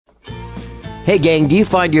Hey gang, do you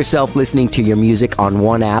find yourself listening to your music on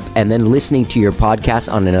one app and then listening to your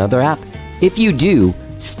podcast on another app? If you do,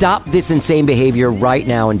 stop this insane behavior right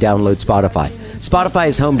now and download Spotify. Spotify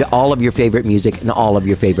is home to all of your favorite music and all of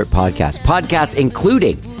your favorite podcasts. Podcasts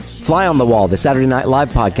including Fly on the Wall, the Saturday Night Live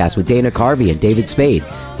podcast with Dana Carvey and David Spade,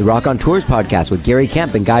 the Rock on Tours podcast with Gary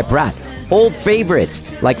Kemp and Guy Pratt, old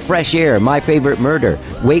favorites like Fresh Air, My Favorite Murder,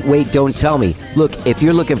 Wait, Wait, Don't Tell Me. Look, if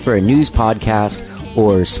you're looking for a news podcast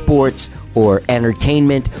or sports or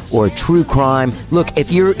entertainment or true crime, look,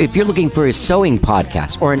 if you're looking for a sewing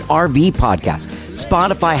podcast or an RV podcast,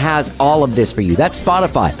 Spotify has all of this for you. That's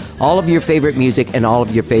Spotify. All of your favorite music and all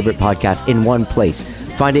of your favorite podcasts in one place.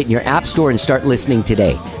 Find it in your app store and start listening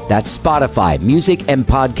today. That's Spotify, music and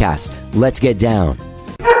podcasts. Let's get down.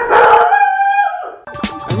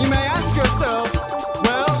 And you may ask yourself,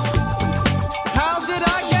 well, how did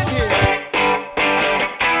I get here?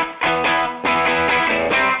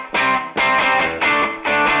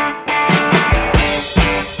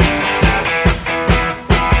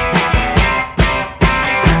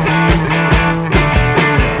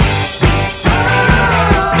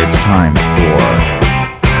 It's time for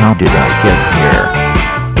How Did I Get Here?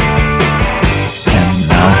 And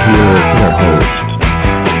now here is your host,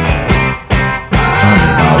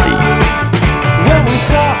 When we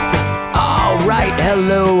talked. All right,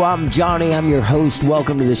 hello, I'm Johnny. I'm your host.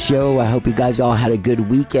 Welcome to the show. I hope you guys all had a good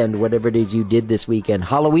weekend, whatever it is you did this weekend.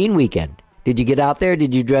 Halloween weekend. Did you get out there?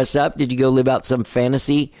 Did you dress up? Did you go live out some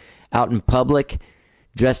fantasy out in public,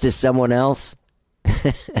 dressed as someone else?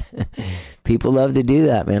 People love to do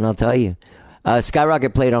that, man, I'll tell you.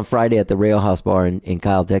 Skyrocket played on Friday at the Rail House Bar in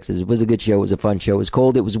Kyle, Texas. It was a good show. It was a fun show. It was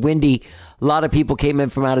cold. It was windy. A lot of people came in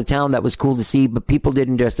from out of town. That was cool to see, but people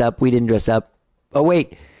didn't dress up. We didn't dress up. Oh,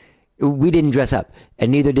 wait. We didn't dress up,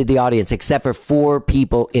 and neither did the audience, except for 4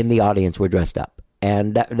 people in the audience were dressed up,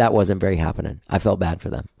 and that wasn't very happening. I felt bad for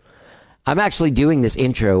them. I'm actually doing this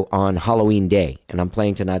intro on Halloween Day, and I'm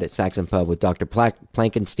playing tonight at Saxon Pub with Dr.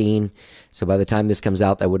 Plankenstein. So by the time this comes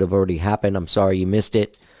out, that would have already happened. I'm sorry you missed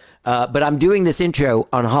it. But I'm doing this intro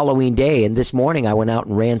on Halloween Day, and this morning I went out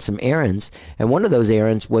and ran some errands, and one of those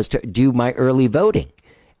errands was to do my early voting.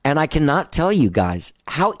 And I cannot tell you guys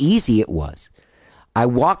how easy it was. I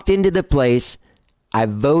walked into the place, I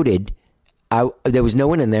voted, there was no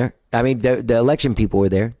one in there. I mean, the election people were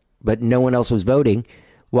there, but no one else was voting.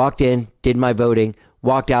 Walked in, did my voting,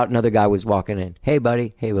 walked out, another guy was walking in. Hey,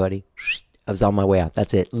 buddy. Hey, buddy. I was on my way out.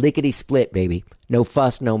 That's it. Lickety split, baby. No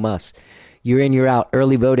fuss, no muss. You're in, you're out.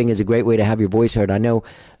 Early voting is a great way to have your voice heard. I know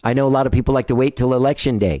a lot of people like to wait till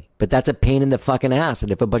election day, but that's a pain in the fucking ass.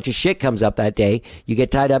 And if a bunch of shit comes up that day, you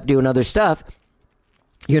get tied up doing other stuff,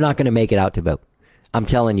 you're not going to make it out to vote. I'm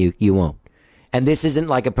telling you, you won't. And this isn't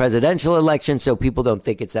like a presidential election, so people don't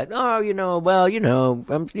think it's that,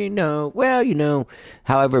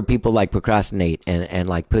 however people like procrastinate and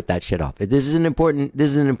like put that shit off. This is an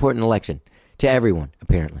important election to everyone,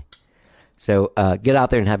 apparently. So get out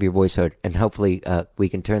there and have your voice heard, and hopefully we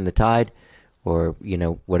can turn the tide, or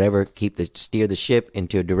whatever, steer the ship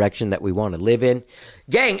into a direction that we want to live in.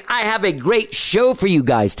 Gang, I have a great show for you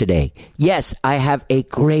guys today. Yes, I have a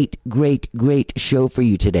great show for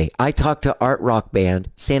you today. I talked to art rock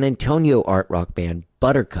band, San Antonio art rock band,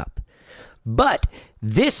 Buttercup. But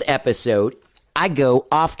this episode, I go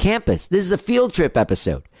off campus. This is a field trip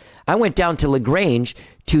episode. I went down to LaGrange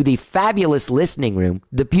to the fabulous listening room,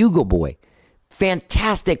 the Bugle Boy.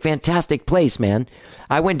 Fantastic place, man.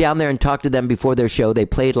 I went down there and talked to them before their show. They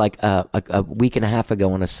played like a week and a half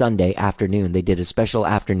ago on a Sunday afternoon. They did a special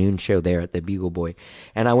afternoon show there at the Bugle Boy.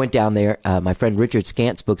 And I went down there. My friend Richard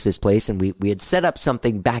Scantz books this place, and we had set up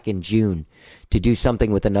something back in June to do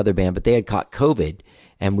something with another band, but they had caught COVID,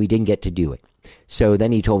 and we didn't get to do it. So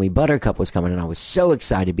then he told me Buttercup was coming, and I was so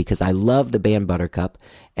excited because I love the band Buttercup,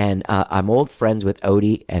 and I'm old friends with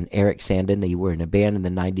Odie and Eric Sandin. They were in a band in the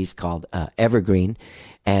 90s called Evergreen,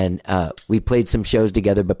 and we played some shows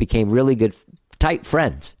together, but became really good, tight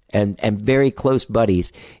friends and very close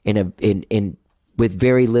buddies with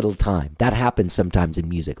very little time. That happens sometimes in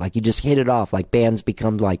music. Like you just hit it off, like bands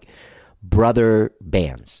become like brother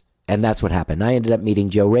bands. And that's what happened. I ended up meeting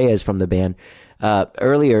Joe Reyes from the band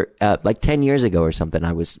earlier, like 10 years ago or something.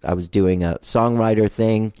 I was doing a songwriter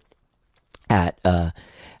thing at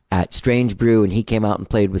Strange Brew, and he came out and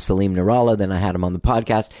played with Salim Narala. Then I had him on the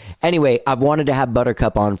podcast. Anyway, I've wanted to have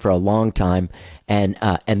Buttercup on for a long time, and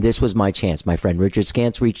this was my chance. My friend Richard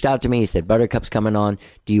Scantz reached out to me. He said, Buttercup's coming on.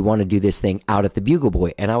 Do you want to do this thing out at the Bugle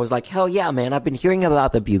Boy? And I was like, hell yeah, man. I've been hearing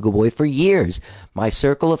about the Bugle Boy for years. My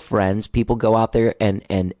circle of friends, people go out there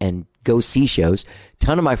and go see shows. A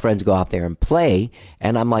ton of my friends go out there and play,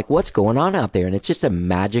 and I'm like, what's going on out there? And it's just a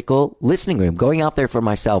magical listening room. Going out there for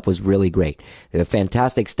myself was really great. They have a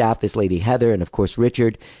fantastic staff, this lady Heather, and of course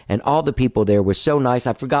Richard, and all the people there were so nice.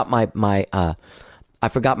 I forgot my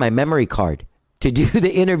memory card to do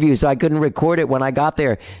the interview, so I couldn't record it when I got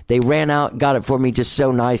there. They ran out, got it for me. Just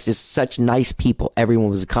so nice, just such nice people. Everyone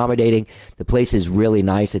was accommodating. The place is really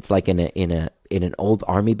nice. It's like in an old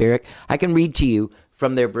army barrack. I can read to you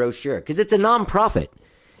from their brochure because it's a nonprofit,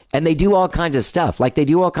 and they do all kinds of stuff. Like they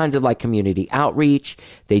do all kinds of like community outreach.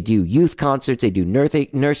 They do youth concerts. They do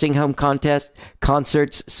nursing home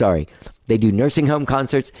concerts. Sorry. They do nursing home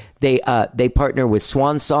concerts. They partner with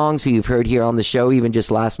Swan Songs, who you've heard here on the show even just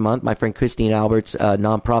last month, my friend Christine Albert's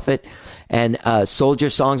nonprofit, and Soldier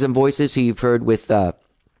Songs and Voices, who you've heard with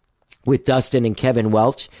Dustin and Kevin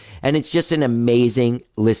Welch. And it's just an amazing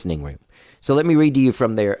listening room. So let me read to you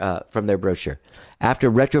from their brochure.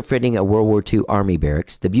 After retrofitting a World War II Army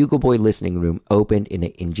barracks, the Bugle Boy Listening Room opened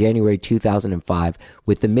in January 2005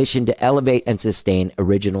 with the mission to elevate and sustain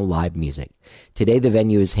original live music. Today, the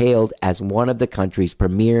venue is hailed as one of the country's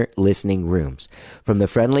premier listening rooms. From the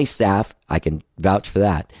friendly staff, I can vouch for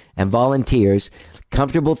that, and volunteers,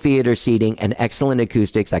 comfortable theater seating, and excellent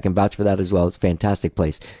acoustics, I can vouch for that as well. It's a fantastic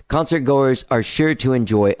place. Concert goers are sure to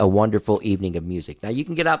enjoy a wonderful evening of music. Now, you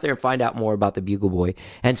can get out there and find out more about the Bugle Boy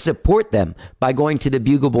and support them by going to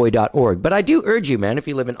thebugleboy.org. But I do urge you, man, if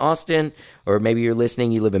you live in Austin, or maybe you're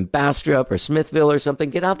listening, you live in Bastrop or Smithville or something,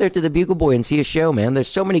 get out there to the Bugle Boy and see a show, man. There's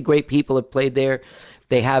so many great people have played there.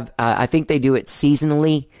 They have, I think they do it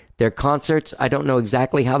seasonally. Their concerts, I don't know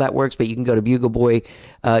exactly how that works, but you can go to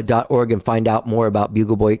bugleboy.org and find out more about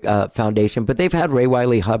Bugle Boy Foundation. But they've had Ray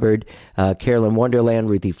Wiley Hubbard, Carolyn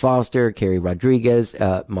Wonderland, Ruthie Foster, Carrie Rodriguez,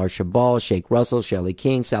 Marsha Ball, Shake Russell, Shelley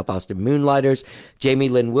King, South Austin Moonlighters, Jamie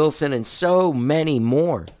Lynn Wilson, and so many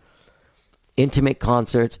more. Intimate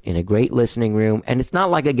concerts in a great listening room. And it's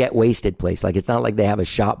not like a get wasted place. Like, it's not like they have a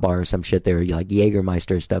shop bar or some shit there, like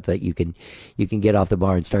Jägermeister stuff that you can get off the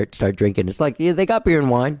bar and start drinking. It's like, yeah, they got beer and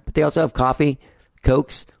wine, but they also have coffee,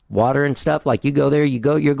 Cokes, water and stuff. Like, you go there,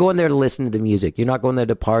 you're going there to listen to the music. You're not going there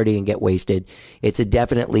to party and get wasted. It's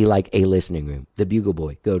definitely like a listening room. The Bugle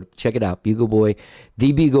Boy. Go check it out. Bugle Boy,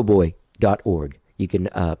 thebugleboy.org. You can,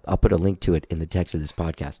 I'll put a link to it in the text of this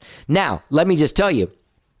podcast. Now, let me just tell you,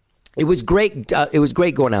 it was great. It was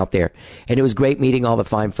great going out there, and it was great meeting all the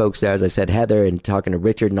fine folks there. As I said, Heather, and talking to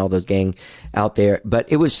Richard and all those gang out there. But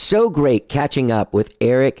it was so great catching up with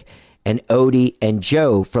Eric and Odie and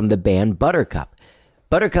Joe from the band Buttercup.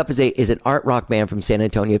 Buttercup is an art rock band from San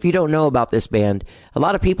Antonio. If you don't know about this band, a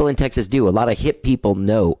lot of people in Texas do. A lot of hip people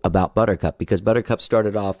know about Buttercup because Buttercup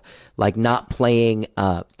started off like not playing.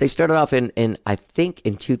 They started off in I think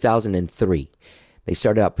in 2003. They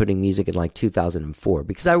started out putting music in like 2004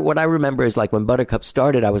 because what I remember is like when Buttercup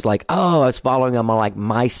started, I was like, oh, I was following them on like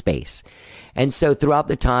MySpace. And so throughout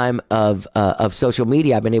the time of social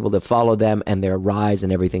media, I've been able to follow them and their rise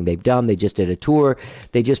and everything they've done. They just did a tour.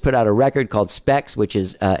 They just put out a record called Specs, which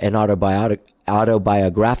is an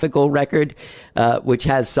autobiographical record, which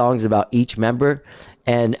has songs about each member.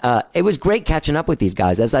 And it was great catching up with these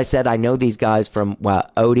guys. As I said, I know these guys from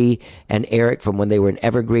Odie and Eric from when they were in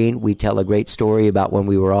Evergreen. We tell a great story about when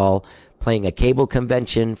we were all playing a cable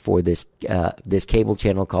convention for this cable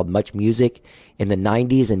channel called Much Music in the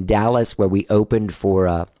 90s in Dallas, where we opened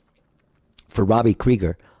for Robbie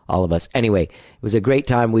Krieger, all of us. Anyway, it was a great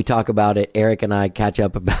time. We talk about it. Eric and I catch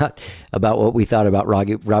up about what we thought about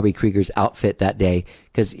Robbie Krieger's outfit that day,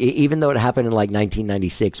 because even though it happened in like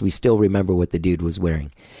 1996, we still remember what the dude was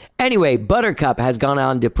wearing. Anyway, Buttercup has gone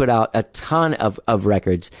on to put out a ton of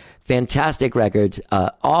records, fantastic records,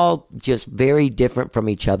 all just very different from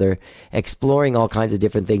each other, exploring all kinds of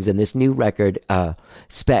different things. And this new record,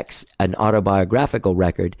 Specs, an autobiographical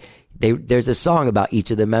record, there's a song about each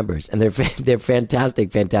of the members, and they're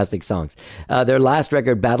fantastic songs. Their last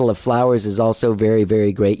record, Battle of Flowers, is also very,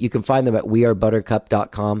 very great. You can find them at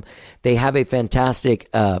wearebuttercup.com. They have a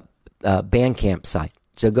fantastic Bandcamp site,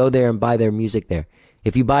 so go there and buy their music there.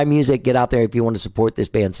 If you buy music, get out there. If you want to support this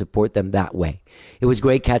band, support them that way. It was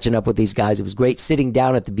great catching up with these guys. It was great sitting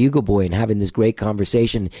down at the Bugle Boy and having this great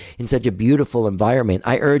conversation in such a beautiful environment.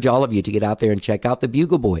 I urge all of you to get out there and check out the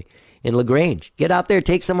Bugle Boy in LaGrange. Get out there,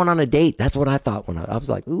 take someone on a date. That's what I thought when I was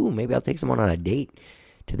like, ooh, maybe I'll take someone on a date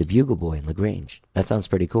to the Bugle Boy in LaGrange. That sounds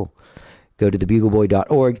pretty cool. go to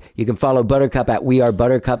thebugleboy.org. You can follow Buttercup at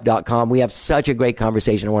wearebuttercup.com. We have such a great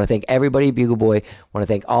conversation. I want to thank everybody at Bugle Boy. I want to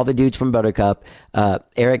thank all the dudes from Buttercup,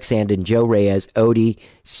 Eric Sandin, Joe Reyes, Odie.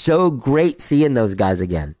 So great seeing those guys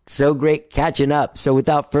again. So great catching up. So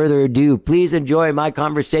without further ado, please enjoy my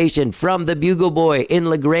conversation from the Bugle Boy in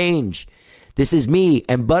LaGrange. This is me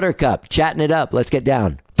and Buttercup chatting it up. Let's get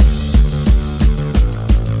down.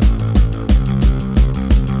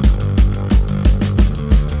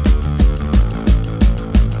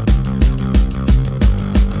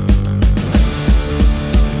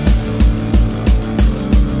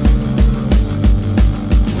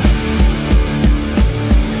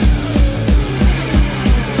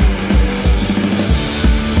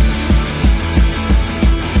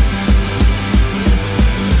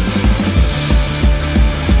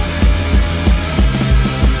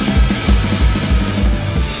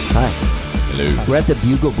 We're at the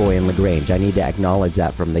Bugle Boy in LaGrange. I need to acknowledge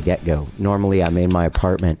that from the get-go. Normally, I'm in my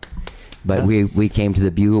apartment, but we came to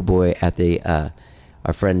the Bugle Boy at the.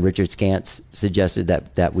 Our friend Richard Scantz suggested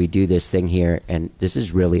that we do this thing here, and this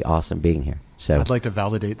is really awesome being here. So I'd like to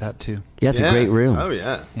validate that too. Yeah, it's a great room. Oh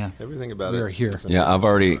yeah, Yeah. Everything about We're it. here. Yeah, I've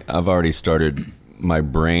already started. My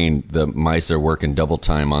brain, the mice are working double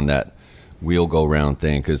time on that wheel go round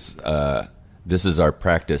thing because this is our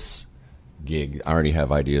practice gig. I already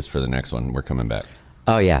have ideas for the next one. We're coming back.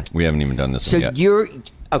 Oh yeah. We haven't even done this So one yet. you're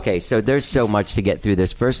okay. So there's so much to get through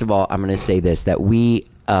this. First of all, I'm going to say this: that we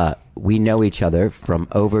know each other from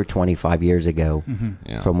over 25 years ago,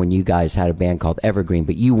 Yeah. from when you guys had a band called Evergreen,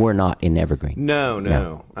 but you were not in Evergreen.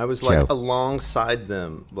 No. I was like Joe. alongside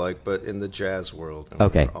them, but in the jazz world. And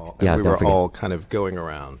Okay. We Yeah, we don't were forget. all kind of going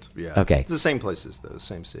around. Yeah. Okay. The same places, though,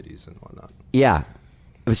 same cities and whatnot. Yeah.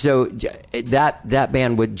 So that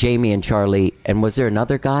band with Jamie and Charlie, and was there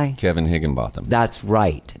another guy? Kevin Higginbotham. That's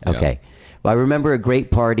right. Okay. Well, I remember a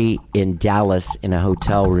great party in Dallas in a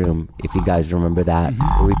hotel room, if you guys remember that,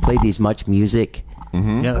 where we played these Much Music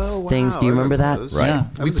Yes. Oh, things. Do you I remember that? those. Right. Yeah.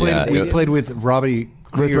 That We was played. a- We played with Robbie.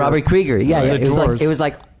 With Krieger. Robbie Krieger. Yeah, yeah. The It was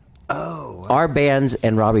like Oh. our bands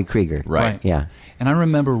and Robbie Krieger. Right. Yeah. And I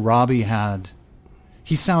remember Robbie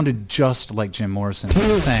he sounded just like Jim Morrison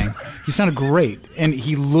sang. He sounded great. And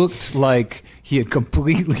he looked like he had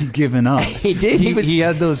completely given up. He did. He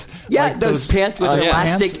had those those pants with yeah,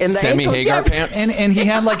 elastic pants. in the Sammy ankles. Hagar Yeah. pants. And he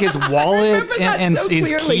had like his wallet remember that and so his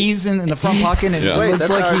clearly. keys in the front pocket, and Yeah. it Wait, looked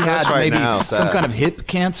that's like how he it had goes right maybe now, some Seth. kind of hip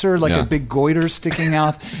cancer, like Yeah. a big goiter sticking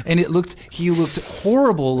out, and he looked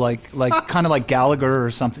horrible, like kind of like Gallagher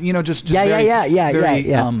or something, just Yeah, very, yeah.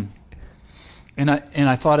 very, and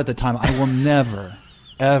I thought at the time, I will never,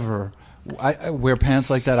 ever. I wear pants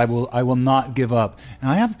like that. I will not give up. And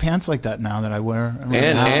I have pants like that now that I wear around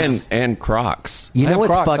the house. and Crocs. You I know have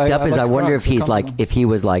what's Crocs. fucked up I is like I wonder Crocs. if he's They're like comfortable. if he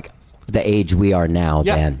was like the age we are now.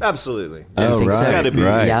 Yeah. Then Absolutely. Oh, It's right, got to be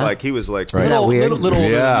right. Yeah. like he was like Isn't that weird? Little older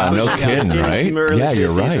Yeah, than no that. kidding, right? early Yeah, you're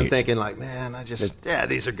 50s and right. thinking like, man,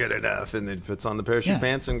 these are good enough, and then puts on the parachute Yeah.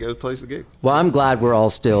 pants and goes plays the gig. Well, I'm glad we're all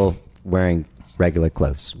still wearing regular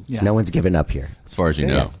clothes. Yeah. No one's given up here. As far as you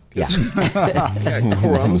know. Yeah. Got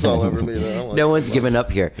crumbs all over me. Though. No one's given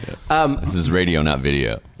up here. This is radio, not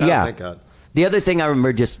video. Yeah. Thank God. The other thing I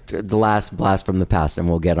remember, just the last blast from the past, and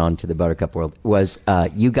we'll get on to the Buttercup world, was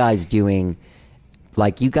you guys doing,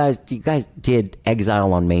 like you guys did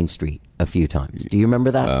Exile on Main Street a few times. Do you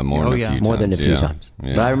remember that? More Oh, than yeah. a few More times. than a few yeah. times.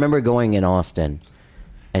 Yeah. But I remember going in Austin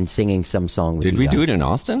and singing some song with Did you we guys. do it in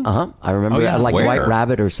Austin? Uh-huh. I remember Oh, yeah. like Where? White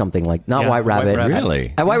Rabbit or something like, not Yeah, White White Rabbit. Rabbit.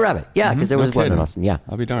 Really? At White Rabbit. Yeah, because there was one in kidding. Austin. Yeah.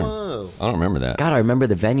 I'll be darned. Whoa. I don't remember that. God, I remember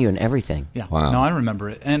the venue and everything. Yeah. Wow. No, I remember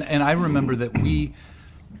it. And I remember that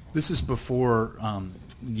this is before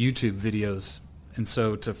YouTube videos. And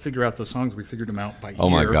so to figure out those songs, we figured them out by Oh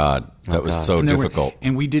my ear. God. That was God. so And there were- difficult.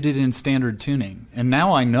 and we did it in standard tuning. And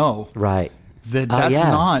now I know Right. that Oh, that's yeah.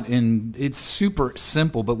 not it's super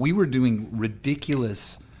simple, but we were doing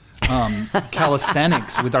ridiculous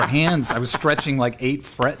calisthenics with our hands. I was stretching like 8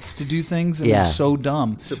 frets to do things, and it Yeah. was so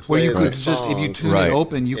dumb. To Where play you could the just, if you songs. tune Right. it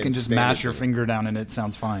open, you can in just mash standard your tuning. finger down and it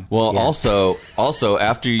sounds fine. Well, Yeah. also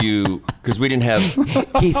after you, because we didn't have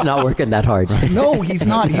He's not working that hard. No, he's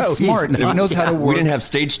not. He's No, he's smart. He not. knows how to work. we didn't have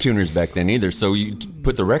stage tuners back then either. So you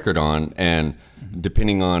put the record on, and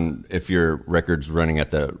depending on if your record's running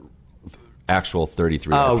at the actual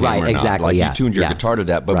 33 Oh, RPM right, or exactly, not, like yeah, you tuned your yeah. guitar to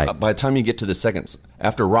that. But Right. by the time you get to the second,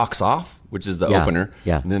 after Rocks Off, which is the Yeah, opener,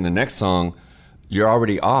 yeah. and then the next song, you're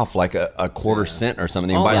already off like a quarter cent or something.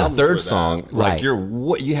 And All by the albums third were that. song, Right.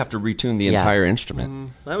 like you have to retune the Yeah. entire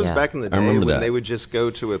instrument. That was Yeah. back in the I day remember when that. they would just go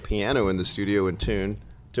to a piano in the studio and tune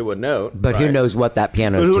to a note. But who right? knows what that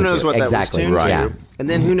piano But is who tuned knows to. what exactly. that was tuned Yeah. to? And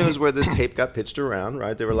then who knows where the tape got pitched around,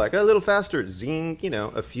 right? They were like, a little faster, zing,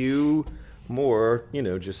 a few more,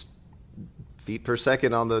 just feet per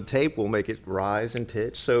second on the tape will make it rise in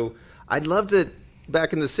pitch. So I loved that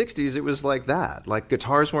back in the 60s, it was like that. Like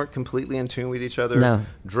guitars weren't completely in tune with each other. No.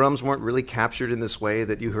 Drums weren't really captured in this way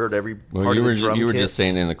that you heard every part Well, of the drum you were kit. just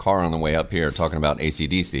saying in the car on the way up here, talking about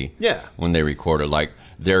AC/DC. Yeah. When they recorded, like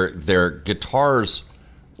their guitars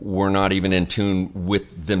were not even in tune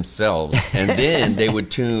with themselves, and then they would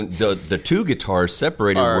tune the two guitars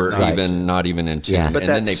separated were not even in tune, Yeah. But and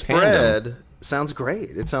that then they panned them. spread sounds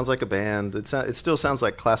great. It sounds like a band. It still sounds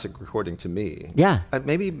like classic recording to me. Yeah.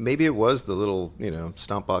 Maybe it was the little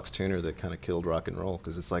stomp box tuner that kind of killed rock and roll,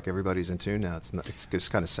 because it's like everybody's in tune now. It's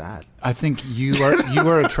just kind of sad. I think you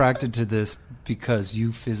are attracted to this because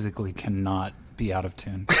you physically cannot be out of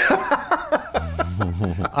tune.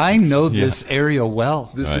 I know this area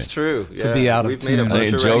well. This is true. To be out of We've made a tune.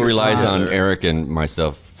 bunch of Joe records relies on together. Eric and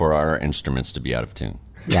myself for our instruments to be out of tune.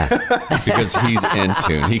 Yeah. Because he's in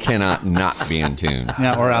tune. He cannot not be in tune.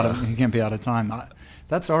 Yeah, or he can't be out of time.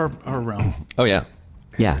 That's our realm. Oh, yeah.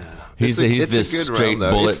 Yeah. He's It's this a good straight realm,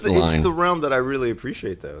 though. bullet It's line. the realm that I really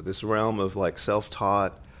appreciate, though. This realm of like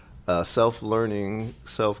self-taught, self-learning,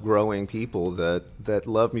 self-growing people that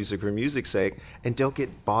love music for music's sake and don't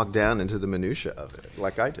get bogged down into the minutia of it,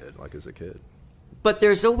 like I did, like as a kid. But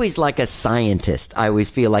there's always like a scientist. I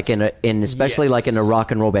always feel like especially Yes. like in a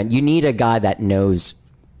rock and roll band, you need a guy that knows.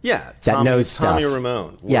 Yeah, That knows stuff. Tommy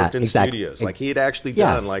Ramone worked Yeah, in exactly. studios. Like he had actually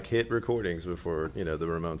Yeah. done like hit recordings before the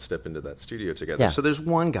Ramones stepped into that studio together. Yeah. So there's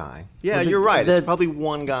one guy. Yeah, Well, you're right. the- It's probably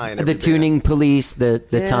one guy in The every band. tuning police, the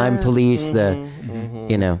time police, A little the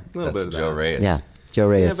bit That's of Joe that. Reyes. yeah, Joe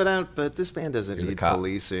Reyes. Yeah, but this band doesn't You're the need cop.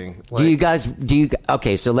 policing. Do you guys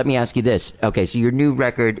okay, so let me ask you this. Okay, so your new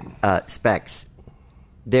record, Specs,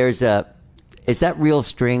 is that real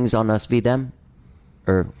strings on Us V Them?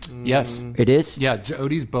 Or Yes. it is? Yeah,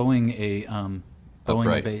 Odie's bowing a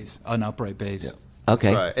Upright. bass, an upright bass.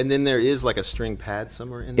 Okay. Right, and then there is like a string pad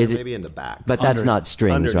somewhere in there, Is it- maybe in the back. But that's Under- not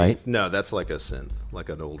strings, Underneath. right? No, that's like a synth, like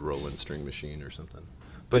an old Roland string machine or something.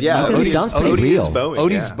 But But yeah, no, it sounds pretty real.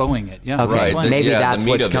 Odie's bowing it. Yeah. Okay. He's Right. playing. Maybe Yeah, the that's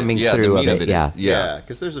meat what's of it. coming Yeah, the through meat of of it. it Yeah. is- Yeah,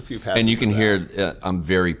 because there's a few passages. And you can of hear that. I'm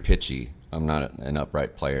very pitchy. I'm not an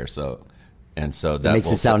upright player, so that That makes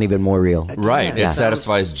will it sound even more real. right. Yeah. It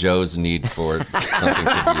satisfies Joe's need for something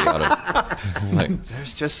to be out of. Like,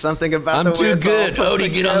 There's just something about I'm the way too it's all good. put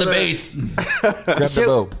Odie, get on the together. bass. Grab the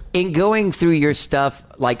So, bow. in going through your stuff,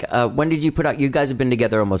 like when did you put out? You guys have been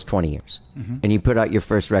together almost 20 years, and you put out your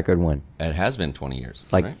first record when? It has been 20 years.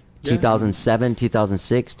 Like right? 2007,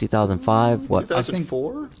 2006, 2005. What?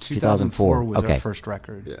 2004? 2004, was okay. our first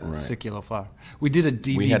record. Yeah. Right. Sicular Flower. We did a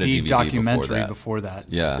DVD, We had a DVD documentary before before that.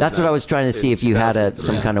 Yeah. That's what I was trying to see if you had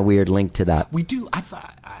some Yeah. kind of weird link to that. We do. I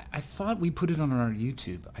thought we put it on our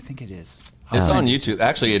YouTube. I think it is. It's on YouTube.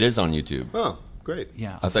 Actually, it is on YouTube. Oh, great.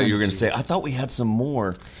 Yeah. I thought you were going to say, I thought we had some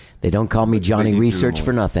more. They don't call me Johnny They do Research more.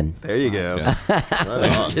 for nothing. There you go. Yeah.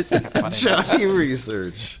 Right on. Johnny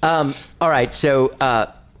Research. All right, so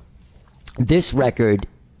this record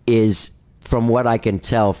is, from what I can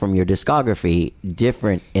tell from your discography,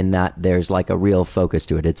 different in that there's like a real focus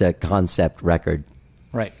to it. It's a concept record,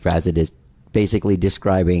 Right. as it is basically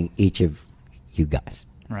describing each of you guys.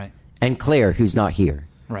 Right. And Claire, who's not here.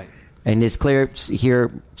 Right. And is Claire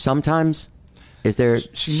here sometimes? Is there?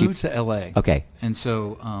 She moved to L.A. Okay. And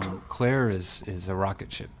so Claire is a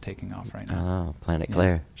rocket ship taking off right now. Oh, Planet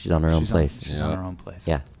Claire. She's on her own She's place. She's on her own place.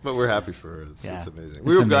 Yeah. But we're happy for her. It's Yeah. amazing. It's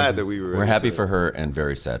We were glad amazing. that we were. We're able happy to- for her and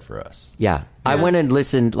very sad for us. Yeah. I went and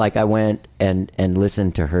listened, like I went and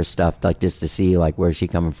listened to her stuff, like just to see like where's she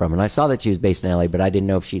coming from. And I saw that she was based in LA, but I didn't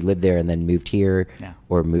know if she lived there and then moved here Yeah.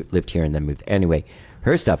 or lived here and then moved. Anyway,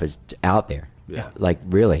 her stuff is out there. Yeah. Like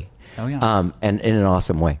really. Oh, yeah. And in an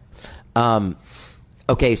awesome way.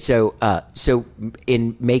 Okay, so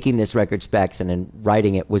in making this record, Specs, and in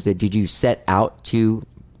writing it, did you set out to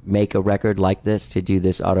make a record like this, to do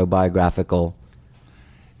this autobiographical?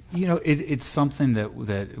 You know, it's something that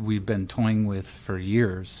we've been toying with for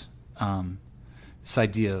years. This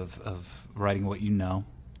idea of writing what you know,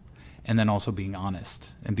 and then also being honest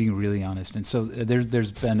and being really honest. And so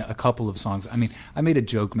there's been a couple of songs. I mean, I made a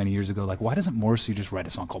joke many years ago, like, why doesn't Morrissey just write a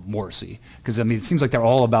song called Morrissey? Because I mean, it seems like they're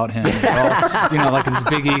all about him, they're all, like this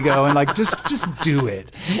big ego, and like just do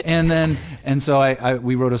it. And so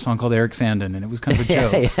we wrote a song called Eric Sandin, and it was kind of a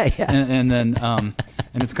joke. Yeah. And then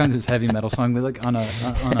and it's kind of this heavy metal song, like on a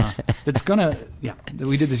that's gonna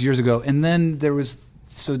we did this years ago, and then there was.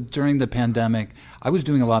 So during the pandemic, I was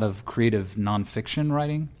doing a lot of creative nonfiction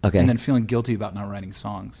writing, Okay. and then feeling guilty about not writing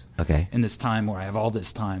songs. Okay. In this time where I have all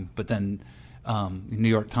this time, but then New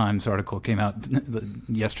York Times article came out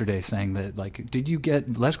yesterday saying that, like, did you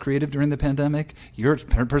get less creative during the pandemic? Your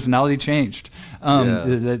personality changed.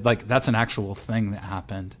 Like, that's an actual thing that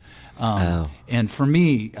happened. And for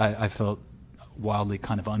me, I felt wildly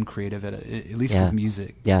kind of uncreative, at least with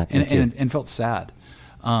music. Yeah, and felt sad.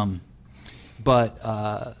 So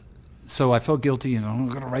I felt guilty, and I'm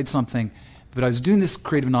going to write something. But I was doing this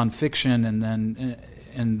creative nonfiction,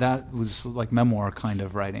 and that was like memoir kind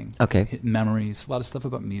of writing. Okay. Memories, a lot of stuff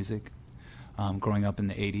about music, growing up in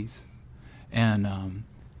the 80s. And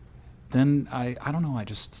then I don't know, I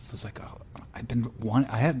just was like,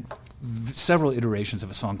 I had several iterations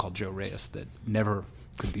of a song called Joe Reyes that never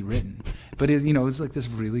could be written. But it was like this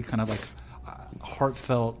really kind of like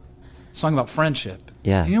heartfelt song about friendship.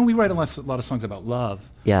 Yeah. We write a lot of songs about love.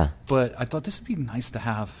 Yeah. But I thought this would be nice to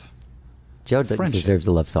have. Joe friendship. deserves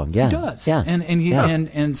a love song. Yeah. He does. Yeah.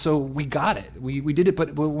 And so we got it. We did it.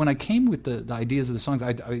 But when I came with the ideas of the songs, I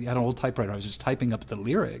had an old typewriter. I was just typing up the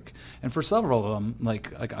lyric. And for several of them,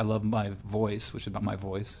 like I love my voice, which is about my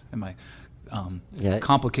voice and my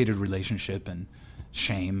complicated relationship and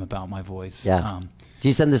shame about my voice. Yeah. Did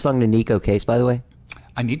you send the song to Nico Case, by the way?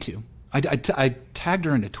 I need to. I tagged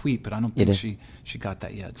her in a tweet, but I don't think she got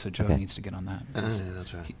that yet. So Joe needs to get on that.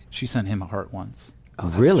 That's right. She sent him a heart once. Oh,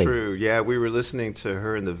 that's really? true. Yeah, we were listening to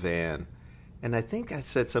her in the van, and I think I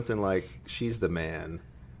said something like, "She's the man,"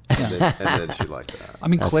 and then she liked that. I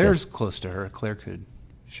mean, Claire's close to her. Claire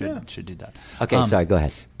should do that. Okay, sorry. Go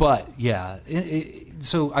ahead. But yeah,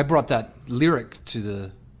 so I brought that lyric to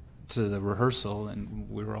the rehearsal, and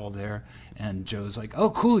we were all there. And Joe's like, "Oh,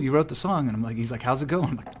 cool, you wrote the song." And I'm like, he's like, "How's it going?"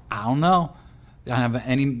 I'm like, "I don't know. I don't have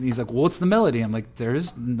any." He's like, "Well, what's the melody?" I'm like, "There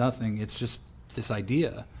is nothing. It's just this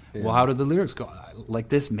idea." Yeah. Well, how did the lyrics go? Like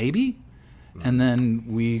this, maybe? And then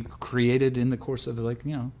we created in the course of it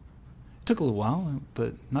took a little while,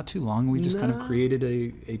 but not too long. We just kind of created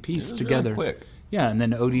a piece together. Really quick. Yeah, and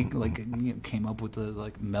then Odie came up with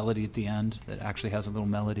the melody at the end that actually has a little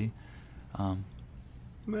melody.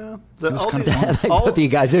 Well, it was kind of fun. Like both of you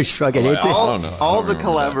guys are shrugging. I don't know. All the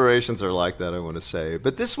collaborations are like that, I want to say.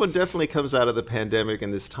 But this one definitely comes out of the pandemic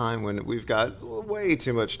and this time when we've got way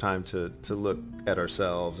too much time to look at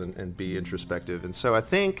ourselves and be introspective. And so I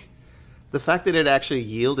think the fact that it actually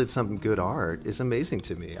yielded some good art is amazing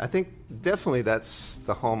to me. I think definitely that's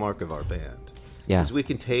the hallmark of our band. Yeah. Is we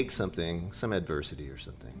can take something, some adversity or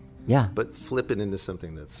something, but flip it into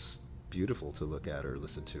something that's beautiful to look at or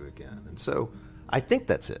listen to again. And so I think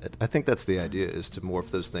that's it. I think that's the idea, is to morph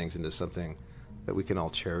those things into something that we can all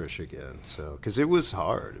cherish again. So, because it was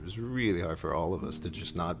hard. It was really hard for all of us to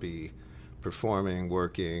just not be performing,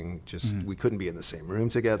 working. We couldn't be in the same room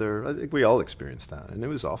together. I think we all experienced that, and it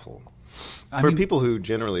was awful. For people who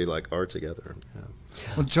generally are together. Yeah.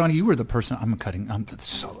 Well, Johnny, you were the person.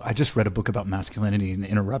 I just read a book about masculinity and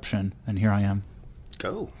interruption, and here I am.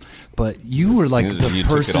 Go. But you were like the you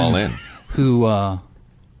took it all in. who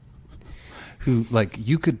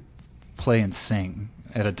you could play and sing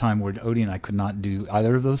at a time where Odie and I could not do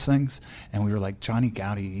either of those things, and we were like, Johnny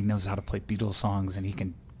Gowdy, he knows how to play Beatles songs and he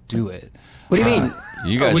can do it. What do you mean?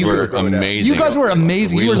 You guys were amazing. You guys were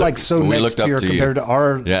amazing. You were so next to compared to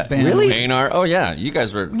our band. Really? You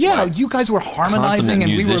guys were. You guys were harmonizing,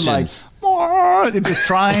 and musicians. we were more just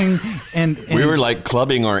trying, and we were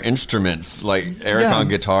clubbing our instruments, Eric on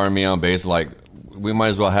guitar and me on bass. We might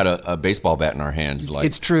as well had a baseball bat in our hands.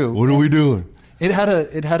 It's true. What are we doing? It had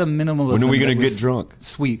a minimalism. When are we going to get drunk?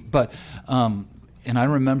 Sweet, but and I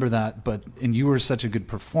remember that. And you were such a good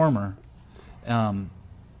performer.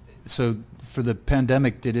 So for the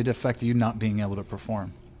pandemic, did it affect you not being able to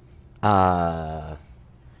perform? No,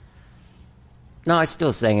 I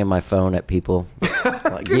still sang in my phone at people.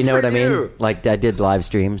 You know what I mean? I did live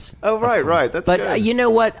streams. Oh, right. That's good. But you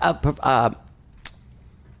know what?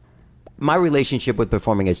 My relationship with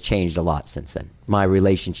performing has changed a lot since then. My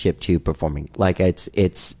relationship to performing,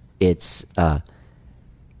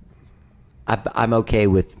 I'm okay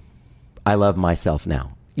with. I love myself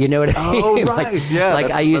now. You know what I mean? Oh, right. Yeah.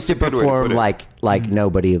 I used to perform like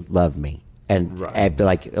nobody loved me. And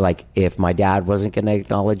if my dad wasn't going to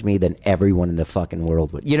acknowledge me, then everyone in the fucking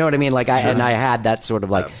world would. You know what I mean? And I had that sort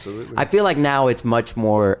of Absolutely. I feel like now it's much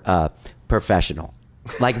more professional.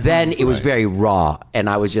 Then it was very raw, and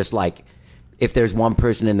I was just if there's one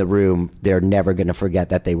person in the room, they're never going to forget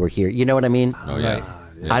that they were here. You know what I mean? Oh yeah.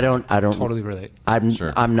 I don't totally relate.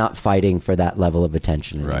 I'm not fighting for that level of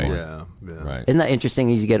attention anymore. Right. Yeah. Right. Isn't that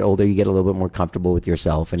interesting? As you get older, you get a little bit more comfortable with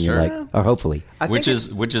yourself, and you're or hopefully. Which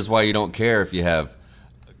is why you don't care if you have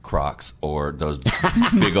Crocs or those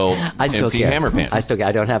big old I still MC care. Hammer pants.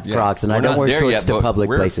 I don't have Crocs, and We're I don't not wear there shorts yet, to but public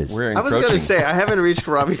we're- places. We're I was going to encroaching. say, I haven't reached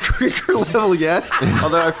Robbie Krieger level yet,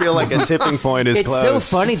 although I feel like a tipping point is It's close.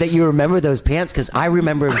 so funny that you remember those pants because I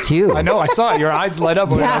remember them too. I know. I saw it. Your eyes light up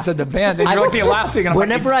when Yeah. I said the band. And you're like the elastic. And I'm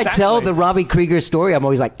Whenever like, I tell exactly. the Robbie Krieger story, I'm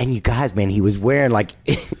always like, and you guys, man, he was wearing like,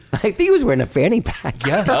 I think he was wearing a fanny pack.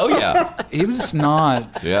 Yeah. Oh yeah, He was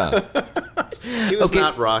not. yeah. He was Okay.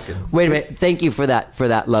 not rocking. Wait a minute. Thank you for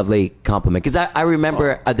that lovely compliment. Because I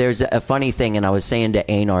remember there's a funny thing, and I was saying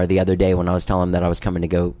to Einar the other day when I was telling him that I was coming to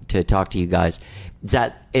go to talk to you guys, is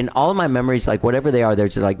that in all of my memories, like whatever they are,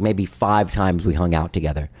 there's like maybe 5 times we hung out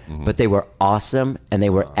together. But they were awesome, and they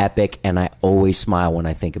were epic, and I always smile when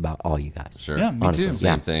I think about all you guys. Sure. Yeah, me Honestly, too.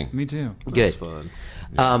 Same thing. Me too. Good. That's fun.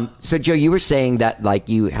 So Joe, you were saying that like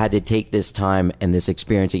you had to take this time and this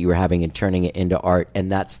experience that you were having and turning it into art,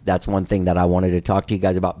 and that's one thing that I wanted to talk to you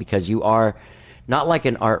guys about, because you are not like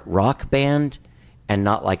an art rock band and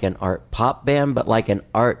not like an art pop band, but like an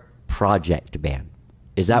art project band.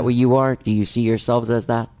 Is that what you are? Do you see yourselves as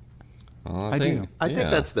that? I do. I think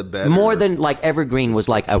that's the better. More than like Evergreen was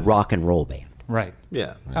like a rock and roll band. Right.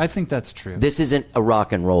 Yeah. I think that's true. This isn't a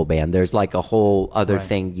rock and roll band. There's like a whole other Right.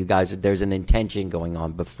 thing. You guys, there's an intention going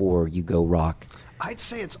on before you go rock. I'd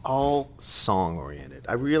say it's all song oriented.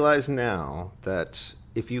 I realize now that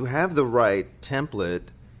if you have the right template,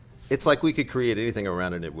 it's like we could create anything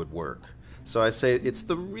around it and it would work. So I say it's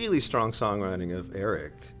the really strong songwriting of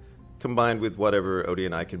Eric combined with whatever Odie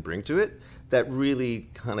and I can bring to it that really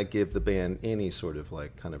kind of give the band any sort of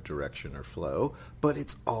like kind of direction or flow, but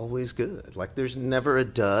it's always good. Like there's never a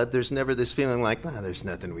dud. There's never this feeling like, there's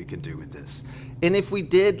nothing we can do with this. And if we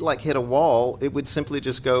did like hit a wall, it would simply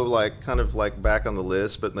just go like kind of like back on the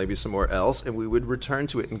list, but maybe somewhere else, and we would return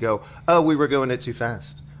to it and go, oh, we were going it too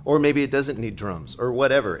fast. Or maybe it doesn't need drums or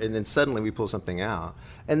whatever. And then suddenly we pull something out.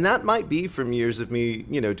 And that might be from years of me,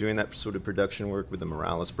 doing that sort of production work with the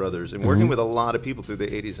Morales brothers and working with a lot of people through the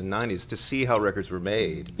 80s and 90s to see how records were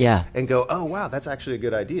made. Yeah. And go, oh, wow, that's actually a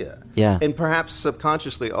good idea. Yeah. And perhaps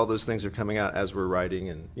subconsciously all those things are coming out as we're writing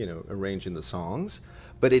and, arranging the songs.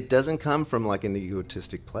 But it doesn't come from like an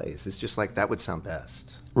egotistic place. It's just like that would sound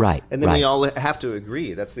best. Right. And then right. we all have to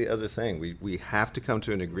agree. That's the other thing. We have to come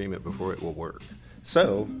to an agreement before it will work.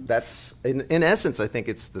 So that's, in essence, I think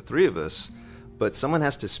it's the three of us, but someone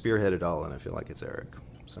has to spearhead it all, and I feel like it's Eric.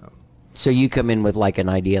 So you come in with like an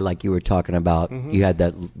idea, like you were talking about. You had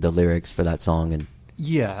the lyrics for that song, and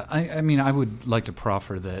Yeah, I mean, I would like to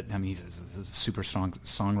proffer that. I mean, he's a super strong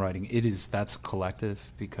songwriting. That's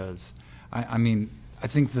collective because, I mean, I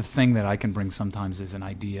think the thing that I can bring sometimes is an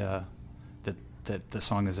idea that the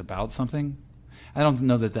song is about something. I don't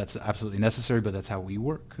know that that's absolutely necessary, but that's how we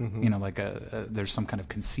work. Like there's some kind of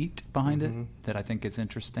conceit behind it that I think is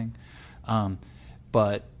interesting.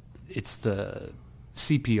 But it's the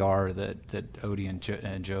CPR that Odie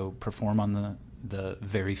and Joe perform on the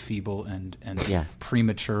very feeble and Yeah.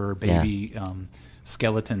 premature baby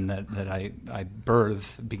skeleton that I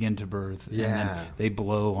begin to birth, and Yeah. then they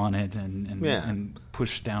blow on it and Yeah.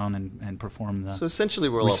 push down and perform the So essentially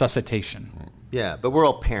we're all, resuscitation. but we're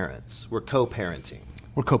all parents. We're co-parenting.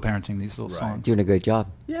 We're co-parenting these little Right. songs. doing a great job.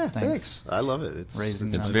 Yeah, Thanks. I love it. It's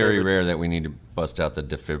Raising It's my very favorite. rare that we need to bust out the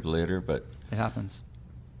defibrillator, but It happens.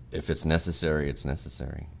 if it's necessary, it's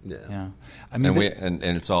necessary. Yeah, I mean, And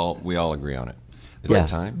it's all we all agree on it. Is Yeah. that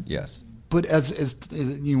time? Yes. but as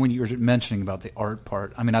when you were mentioning about the art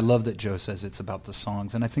part, I mean, I love that Joe says it's about the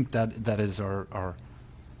songs, and I think that is our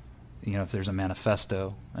if there's a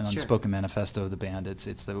manifesto, an unspoken manifesto of the band, it's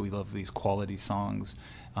that we love these quality songs,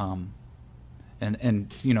 and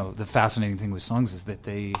the fascinating thing with songs is that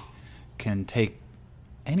they can take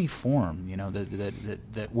any form,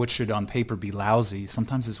 that what should on paper be lousy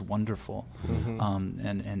sometimes is wonderful,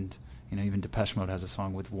 and even Depeche Mode has a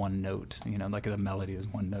song with one note, like the melody is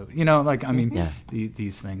one note, I mean, Yeah.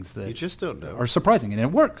 these things that You just don't know. are surprising, and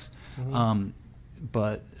it works.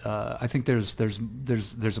 But I think there's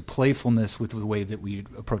a playfulness with the way that we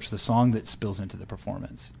approach the song that spills into the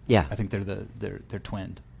performance. Yeah. I think they're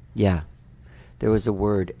twinned. Yeah. There was a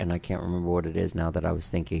word, and I can't remember what it is now, that I was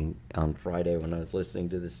thinking on Friday when I was listening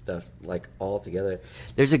to this stuff, like all together.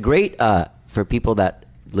 There's a great, for people that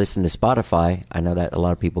listen to Spotify, I know that a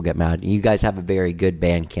lot of people get mad. You guys have a very good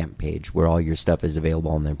Bandcamp page where all your stuff is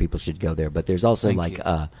available on there. People should go there. But there's also Thank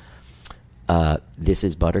This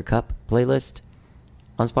is Buttercup playlist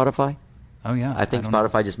on Spotify. Oh yeah, I think don't know.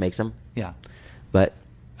 Spotify just makes them. Yeah. But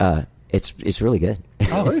it's really good.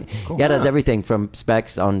 Oh, really? Cool. Yeah, it does everything from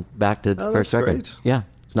specs on back to the Oh, first that's record. great. Yeah,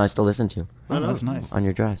 it's nice to listen to Oh, that's nice. on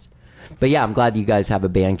your drives. But yeah, I'm glad you guys have a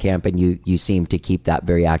band camp, and you seem to keep that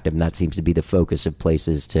very active, and that seems to be the focus of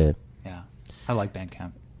places to. Yeah, I like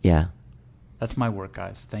Bandcamp. Yeah. That's my work,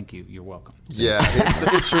 guys. Thank you. You're welcome. Yeah,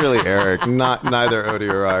 it's really Eric. Neither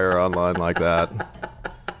Odie or I are online like that.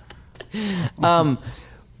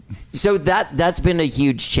 So that's been a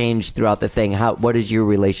huge change throughout the thing. What is your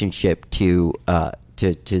relationship to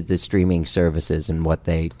the streaming services and what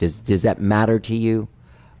does that matter to you?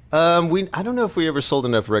 I don't know if we ever sold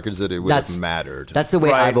enough records that it would have mattered. That's the way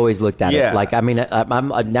right? I've always looked at Yeah. it. Like, I mean, I'm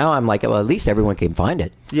like, well, at least everyone can find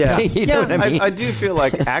it. Yeah, you know what I mean? I do feel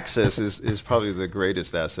like access is probably the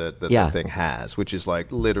greatest asset that that thing has, which is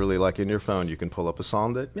like literally like in your phone, you can pull up a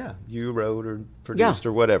song that you wrote or produced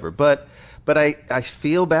or whatever. But I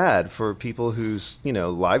feel bad for people whose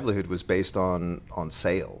livelihood was based on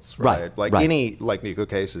sales, right? Like Nico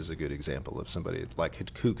Case is a good example of somebody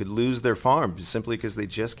like who could lose their farm simply because they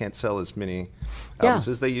just can't sell as many albums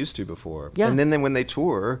as they used to before. Yeah. And then when they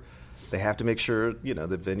tour, they have to make sure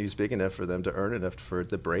the venue's big enough for them to earn enough for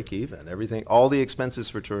the break even. Everything, all the expenses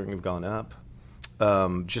for touring have gone up.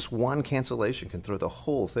 Just one cancellation can throw the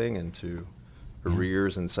whole thing into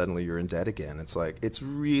arrears, and suddenly you're in debt again. It's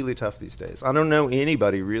really tough these days. I don't know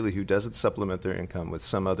anybody really who doesn't supplement their income with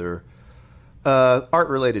some other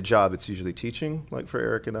art-related job. It's usually teaching, like for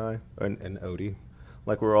Eric and I and Odie.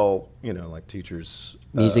 Like we're all like teachers,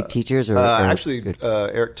 music teachers, or actually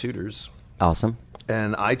Eric tutors. Awesome.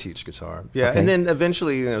 And I teach guitar. Yeah, Okay. and then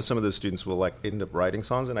eventually, some of those students will end up writing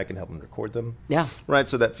songs, and I can help them record them. Yeah. Right.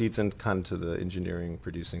 So that feeds in kind of to the engineering,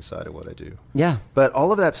 producing side of what I do. Yeah. But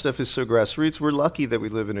all of that stuff is so grassroots. We're lucky that we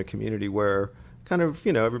live in a community where kind of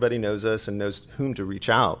everybody knows us and knows whom to reach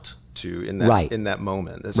out to in that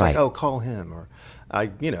moment. It's like, oh, call him, or I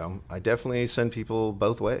definitely send people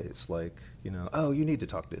both ways. Like oh, you need to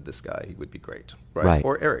talk to this guy. He would be great. Right.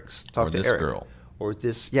 Or Eric's talk to this Eric. girl. Or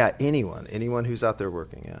this, anyone who's out there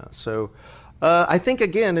working, So I think,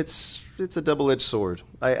 again, it's a double-edged sword.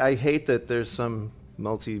 I hate that there's some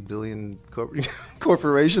multi-billion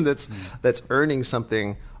corporation that's earning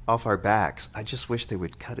something off our backs. I just wish they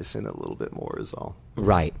would cut us in a little bit more is all.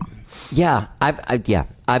 Right. Yeah.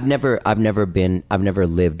 I've never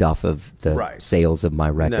lived off of the sales of my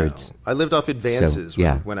records. No. I lived off advances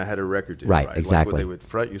when I had a record deal. Right. Exactly. Like they would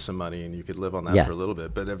front you some money and you could live on that for a little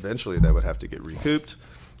bit, but eventually that would have to get recouped.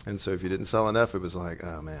 And so if you didn't sell enough, it was like,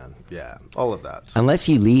 oh man, all of that. Unless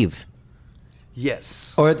you leave.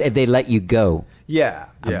 Yes. Or they let you go. Yeah.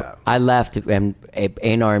 I left, and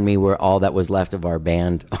A&R and me were all that was left of our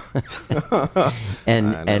band.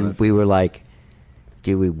 and we were like,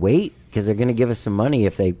 do we wait? Because they're going to give us some money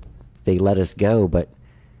if they let us go. But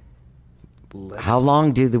how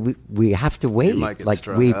long do we have to wait? Like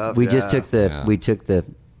we just took the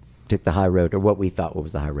high road, or what we thought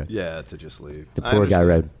was the high road. Yeah, to just leave. The poor guy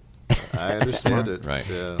road. I understand it. Right.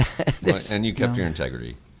 Yeah. Well, and you kept your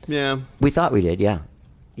integrity. Yeah. We thought we did, yeah.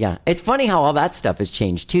 Yeah. It's funny how all that stuff has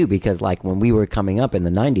changed, too, because, like, when we were coming up in the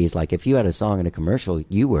 90s, like, if you had a song in a commercial,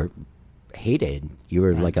 you were hated. You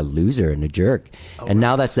were, like, a loser and a jerk. And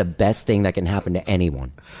now that's the best thing that can happen to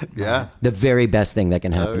anyone. Yeah. The very best thing that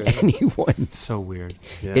can happen to anyone. It's so weird.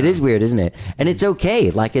 Yeah. It is weird, isn't it? And it's okay.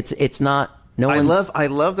 Like, it's not... I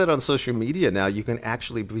love that on social media now you can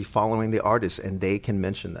actually be following the artist and they can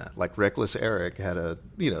mention that. Like Reckless Eric had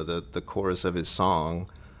the chorus of his song,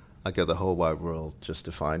 like the whole wide world just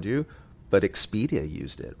to find you, but Expedia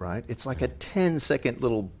used it, right? It's like a 10-second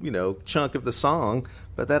little, chunk of the song,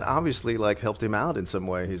 but that obviously helped him out in some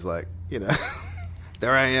way. He's like,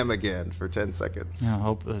 there I am again for 10 seconds. Yeah, I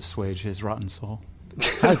hope assuage his rotten soul.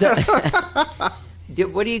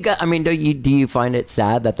 What do you got? I mean, do you find it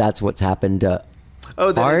sad that that's what's happened to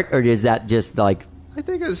art, or is that just like? I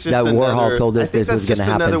think it's just that Warhol told us this was going to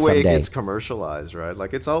happen another way someday. It gets commercialized, right?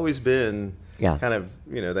 Like it's always been kind of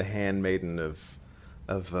the handmaiden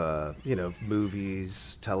of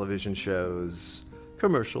movies, television shows,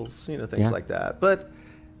 commercials, things like that. But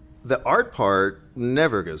the art part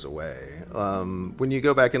never goes away. When you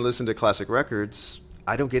go back and listen to classic records,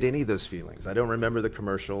 I don't get any of those feelings. I don't remember the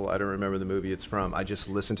commercial. I don't remember the movie it's from. I just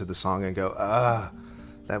listen to the song and go,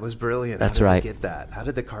 that was brilliant. That's How did right. they get that? How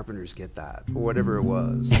did the Carpenters get that? Or whatever it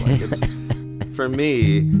was. For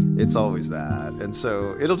me, it's always that. And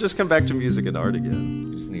so it'll just come back to music and art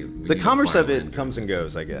again. The commerce of it comes and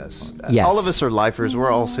goes, I guess. Yes. All of us are lifers.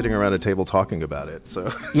 We're all sitting around a table talking about it. So,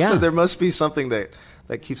 so there must be something that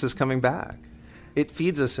keeps us coming back. It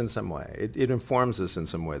feeds us in some way. It informs us in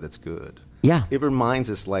some way that's good. Yeah. It reminds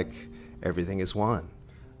us everything is one.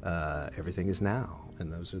 Everything is now.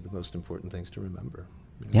 And those are the most important things to remember.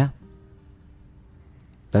 Yeah.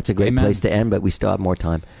 That's a great Amen. place to end, but we still have more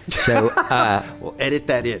time. So We'll edit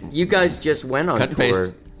that in. you guys just went on Cut and tour.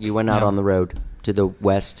 paste. You went out on the road to the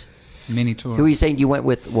West. Mini tour. Who are you saying you went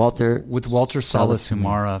with, Walter? With Walter Salas Salas.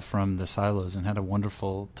 Humara from the Silos, and had a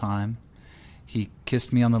wonderful time. He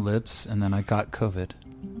kissed me on the lips, and then I got COVID.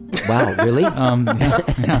 Wow, really? On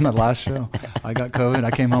the last show, I got COVID.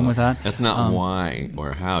 I came home with that. That's not why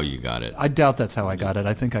or how you got it. I doubt that's how I got it.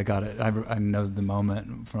 I think I got it. I know the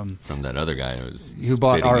moment from From that other guy who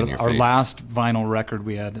bought spitting in your our face. last vinyl record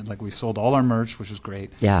we had. Like, we sold all our merch, which was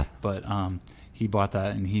great. Yeah. But he bought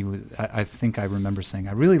that, and he was. I think I remember saying,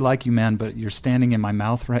 "I really like you, man, but you're standing in my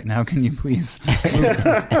mouth right now. Can you please move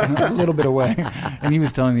a little bit away?" And he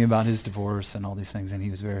was telling me about his divorce and all these things, and he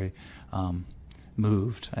was very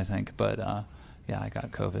moved, I think. But yeah, I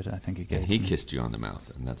got COVID. I think he gave. He it to me. kissed you on the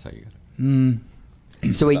mouth, and that's how you got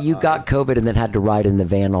it. So wait, you got COVID and then had to ride in the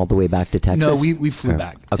van all the way back to Texas? No, we flew Or-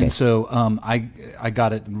 back. Okay. And so I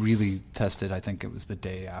got it really tested. I think it was the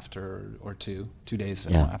day after or 2 days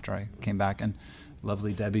Yeah. after I came back. And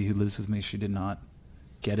lovely Debbie, who lives with me, she did not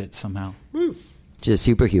get it somehow. Just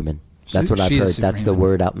superhuman. That's what I've She is heard. That's the superhuman.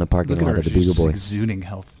 word out in the parking Look at lot her. of the She's Beagle just Boys. exuding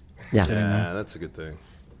health. Yeah. Sitting Yeah, there. that's a good thing.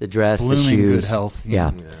 The dress, Blooming the good shoes. health,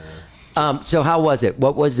 Yeah. yeah. So how was it?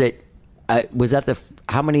 What was it? Was that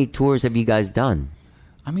how many tours have you guys done?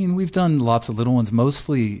 I mean, we've done lots of little ones.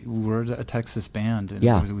 Mostly, we're a Texas band, and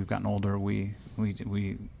Yeah. as we've gotten older, we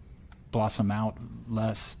blossom out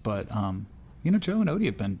less. But Joe and Odie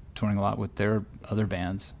have been touring a lot with their other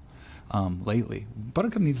bands lately.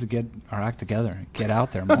 Buttercup needs to get our act together, and get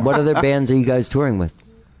out there more. What other bands are you guys touring with?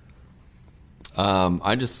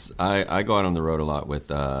 I go out on the road a lot with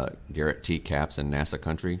Garrett T. Caps and NASA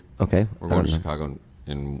Country. Okay. We're I going don't to know.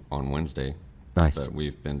 Chicago on Wednesday. Nice. But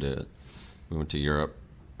we went to Europe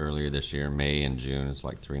earlier this year, May and June. It's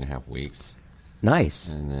like 3.5 weeks, Nice.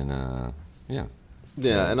 and then yeah.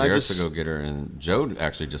 Yeah, and I Garrett's just a go-getter, and Joe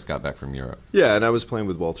actually just got back from Europe. yeah, and I was playing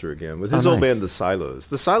with Walter again with his Oh, old nice. band, the Silos.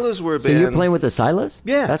 The Silos were a So band. you're playing with the Silos?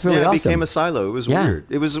 Yeah, That's really yeah, it awesome. became a silo. It was Yeah. weird.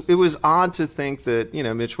 It was odd to think that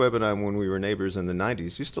Mitch Webb and I, when we were neighbors in the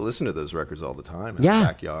 '90s, used to listen to those records all the time in Yeah. the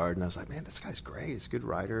backyard, and I was like, man, this guy's great. He's a good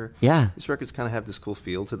writer. Yeah. These records kind of have this cool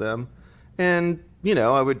feel to them, and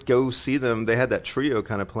I would go see them. They had that trio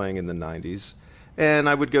kind of playing in the '90s, and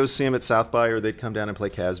I would go see them at South by, or they'd come down and play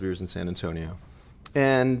Casbeers in San Antonio.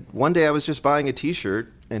 And one day I was just buying a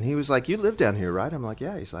T-shirt, and he was like, "You live down here, right?" I'm like,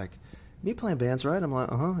 "Yeah." He's like, "You play in bands, right?" I'm like,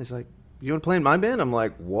 "Uh-huh." He's like, "You want to play in my band?" I'm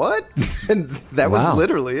like, "What?" And that was Wow.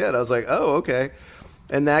 literally it. I was like, "Oh, okay."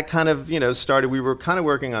 And that kind of, started. We were kind of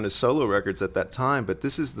working on his solo records at that time, but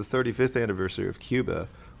this is the 35th anniversary of Cuba,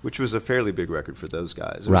 which was a fairly big record for those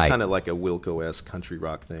guys. It was Right. kind of like a Wilco-esque country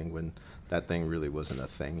rock thing when that thing really wasn't a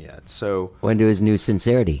thing yet. So Went to his new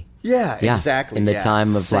Sincerity. yeah, Yeah, exactly. in the yeah.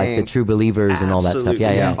 time of, like, the True Believers and all that stuff. Absolutely,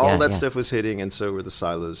 Yeah, yeah, All yeah, that yeah. stuff was hitting, and so were the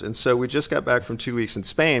Silos. And so we just got back from 2 weeks in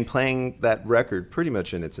Spain playing that record pretty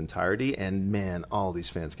much in its entirety. And man, all these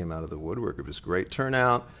fans came out of the woodwork. It was a great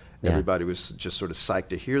turnout. Yeah. Everybody was just sort of psyched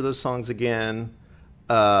to hear those songs again.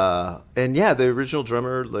 And yeah, the original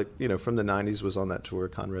drummer, from the '90s, was on that tour.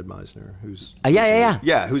 Conrad Meisner, who's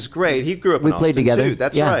yeah. who's great. He grew up. We in played Austin, together. Too.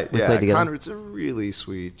 That's Yeah, right. we Yeah, played together. Conrad's a really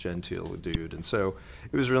sweet, genteel dude, and so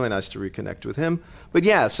it was really nice to reconnect with him. But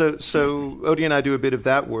yeah, so Odie and I do a bit of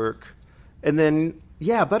that work, and then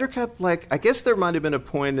yeah, Buttercup. I guess there might have been a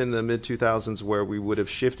point in the mid 2000s where we would have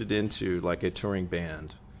shifted into like a touring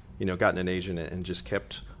band, gotten an agent and just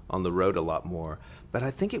kept on the road a lot more. But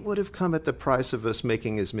I think it would have come at the price of us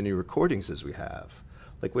making as many recordings as we have.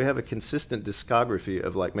 Like, we have a consistent discography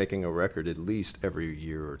of making a record at least every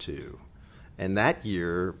year or two. And that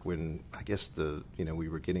year, when I guess we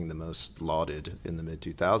were getting the most lauded in the mid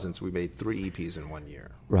 2000s, we made 3 EPs in 1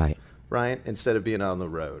 year. Right. Right? Instead of being on the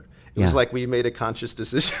road. It Yeah. was like we made a conscious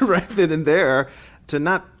decision right then and there to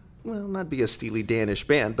not be a Steely Danish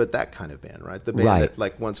band, but that kind of band, right? The band Right.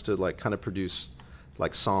 that wants to kind of produce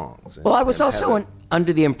songs. Well, I was and also have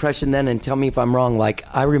under the impression then, and tell me if I'm wrong,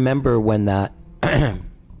 I remember when that, it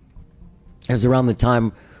was around the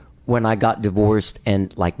time when I got divorced and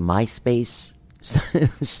MySpace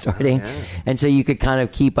was starting. Yeah. And so you could kind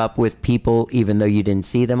of keep up with people even though you didn't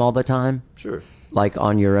see them all the time. Sure.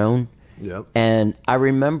 On your own. Yep. And I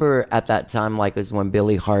remember at that time, it was when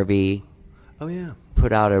Billy Harvey Oh yeah.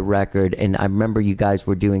 put out a record, and I remember you guys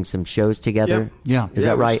were doing some shows together. Yep. Yeah. Is Yeah,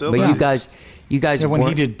 that we're right? still But buddies. you guys Yeah, when he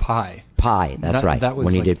weren't- did Pie. Pie. That's right. That was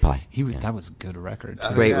when he did Pie. That was a good record.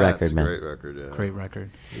 Too. Great Yeah, record, it's a man. Great record. Yeah. Great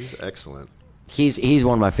record. He's excellent. He's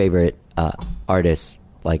one of my favorite artists.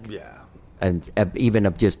 Yeah. And even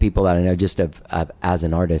of just people that I know, just of as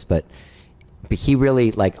an artist. But but he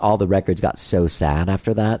really like all the records got so sad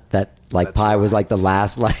after that like That's Pie was right. like the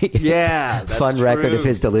last like Yeah, that's fun record of true.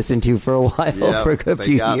 his to listen to for a while Yeah, for a good they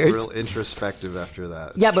few got years. real introspective after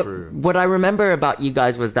that. Yeah, It's but true. what I remember about you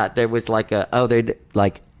guys was that there was like they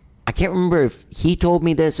like I can't remember if he told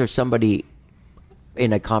me this or somebody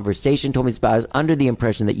in a conversation told me this, but I was under the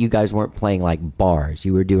impression that you guys weren't playing like bars.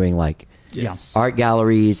 You were doing like Yes. art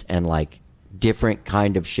galleries and like different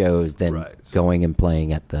kind of shows than Right. going and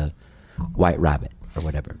playing at the White Rabbit or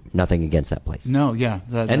whatever. Nothing against that place. No, yeah.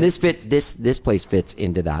 And this fits this place fits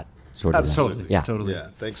into that sort of Totally. yeah. Totally. Yeah,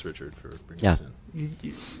 thanks, Richard, for bringing Yeah. us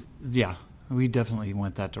in. Yeah, we definitely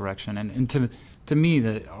went that direction. And to me,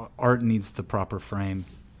 the art needs the proper frame,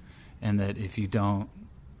 and that if you don't,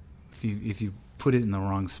 if you put it in the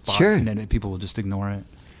wrong spot, Sure. and then people will just ignore it.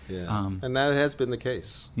 Yeah, and that has been the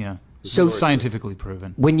case. Yeah. So- scientifically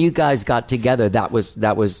proven. When you guys got together, that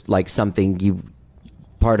was like something you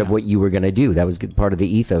part of what you were going to do. That was part of the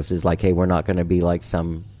ethos is like, hey, we're not going to be like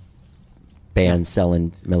some band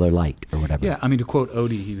selling Miller Lite or whatever. Yeah, I mean, to quote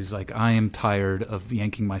Odie, he was like, "I am tired of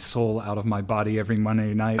yanking my soul out of my body every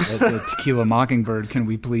Monday night at the Tequila Mockingbird. Can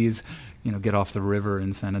we please, get off the river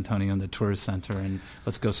in San Antonio in the tourist center and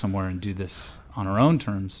let's go somewhere and do this on our own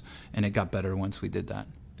terms?" And it got better once we did that.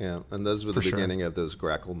 Yeah, and those were the For sure. beginning of those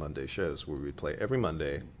Grackle Monday shows where we'd play every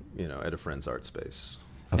Monday, at a friend's art space.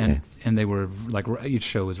 Okay. And they were like, each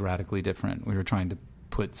show was radically different. We were trying to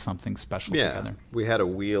put something special Yeah, together. we had a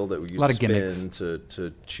wheel that we lot would of gimmicks. spin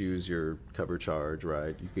to choose your cover charge.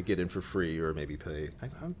 Right, you could get in for free or maybe pay.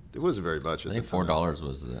 It wasn't very much. I At think the time. $4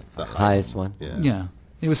 was the Highest one. Yeah. Yeah.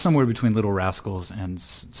 It was somewhere between Little Rascals and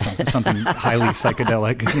something highly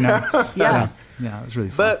psychedelic, Yeah. Yeah, it was really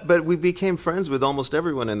fun. But we became friends with almost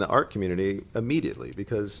everyone in the art community immediately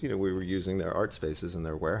because we were using their art spaces and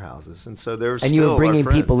their warehouses, and so they're And still you were bringing our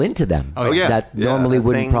friends. people into them Oh, yeah. that Yeah, normally a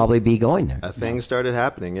wouldn't thing- probably be going there. A thing started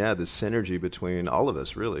happening. Yeah, this synergy between all of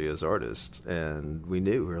us really as artists, and we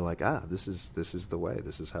were like, this is the way.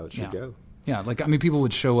 This is how it should go. Yeah, people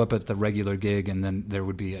would show up at the regular gig, and then there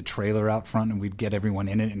would be a trailer out front, and we'd get everyone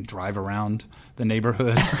in it and drive around the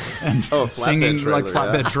neighborhood and flatbed singing trailer,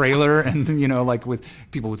 flatbed yeah. trailer, and with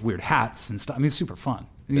people with weird hats and stuff. I mean, it's super fun.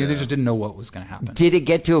 They just didn't know what was going to happen. Did it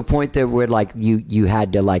get to a point there where like you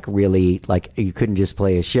had to like really like you couldn't just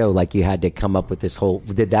play a show, like you had to come up with this whole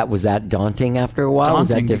was that daunting after a while? Was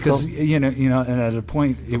that Daunting difficult? because and at a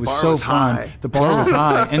point it was bar so was fun. high. The bar was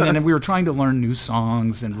high, and then we were trying to learn new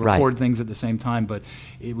songs and Right. record things at the same time. But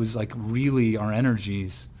it was like really our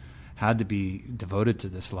energies had to be devoted to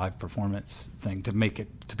this live performance thing to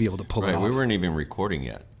be able to pull it Right, off. we weren't even recording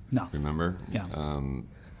yet. No. Remember? Yeah.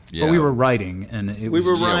 Yeah. But we were writing, and it We was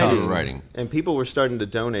were just writing, tough. writing. and people were starting to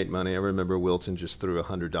donate money. I remember Wilton just threw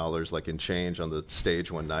 $100 like in change on the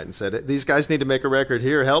stage one night and said, "These guys need to make a record.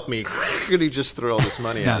 Here, help me!" And he just threw all this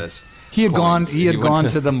money at us. He had gone. He had He went gone to-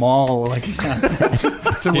 to the mall, like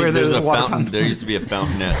to where There's there's a water fountain. There used to be a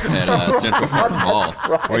fountain at Central Park Mall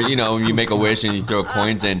where you make a wish and you throw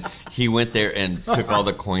coins in. He went there and took all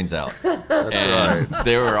the coins out, and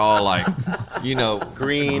they were all like,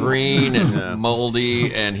 green and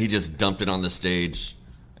moldy, and he just dumped it on the stage,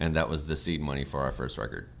 and that was the seed money for our first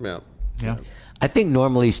record. Yeah. Yeah. I think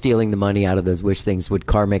normally stealing the money out of those wish things would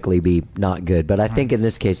karmically be not good, but I think in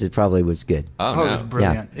this case it probably was good. Oh, no. it was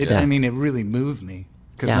brilliant. Yeah. I mean, it really moved me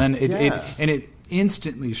because Yeah. then Yeah. it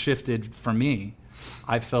instantly shifted for me.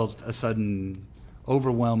 I felt a sudden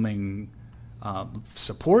overwhelming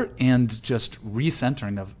support and just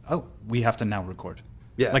recentering of, we have to now record.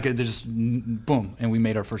 Yeah. Like it just boom, and we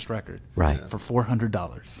made our first record. Right. For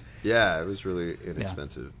 $400. Yeah, it was really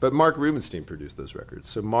inexpensive. But Mark Rubenstein produced those records.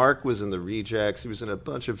 So Mark was in the Rejects. He was in a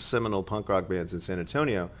bunch of seminal punk rock bands in San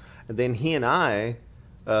Antonio. And then he and I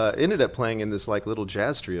ended up playing in this like little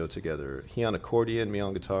jazz trio together. He on accordion, me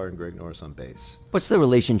on guitar, and Greg Norris on bass. What's the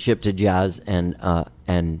relationship to jazz and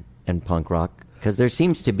punk rock? Because there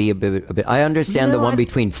seems to be a bit. I understand the one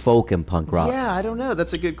between folk and punk rock. Yeah, I don't know.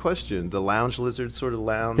 That's a good question. The Lounge Lizard sort of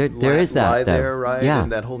lounge. There is that, lie though. there, right? Yeah.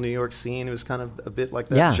 And that whole New York scene, it was kind of a bit like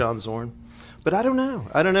that. Yeah. John Zorn. But I don't know.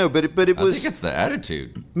 But it I was think it's the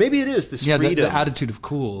attitude. maybe it is this Yeah, freedom. the attitude of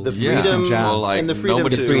cool. The Yeah, freedom, jazz. well, like and the freedom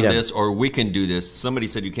nobody's to- doing Freedom. this, or we can do this. Somebody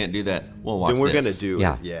said you can't do that. Well, watch Then we're this. going to do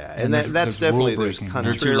Yeah. it. Yeah, And and there's that's definitely there's rule-breaking.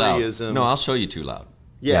 You're too loud. contrarianism. No, I'll show you too loud.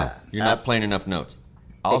 yeah, You're not playing enough notes.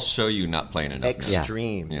 I'll show you not playing enough notes.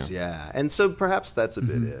 extremes. Yeah. Yeah, and so perhaps that's a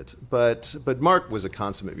bit it. But Mark was a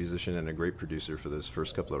consummate musician and a great producer for those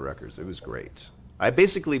first couple of records. It was great. I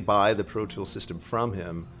basically buy the Pro Tool system from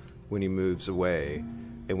him when he moves away,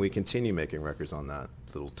 and we continue making records on that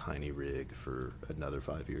little tiny rig for another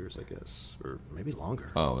 5 years, I guess, or maybe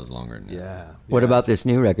longer. Oh, it was longer than that. Yeah. What yeah. about this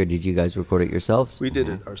new record? Did you guys record it yourselves? We did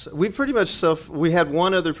it ourselves. We pretty much we had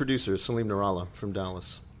one other producer, Salim Narala from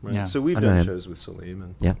Dallas. Right? Yeah. So we've I know done him. shows with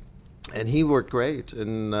Salim. Yeah. And he worked great.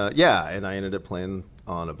 And and I ended up playing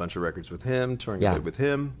on a bunch of records with him, touring Yeah. a bit with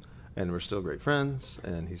him. And we're still great friends.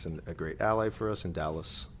 And he's a great ally for us in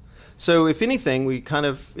Dallas. So if anything, we kind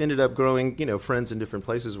of ended up growing, friends in different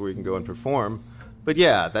places where we can go and perform. But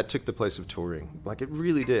yeah, that took the place of touring. Like it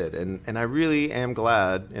really did. And I really am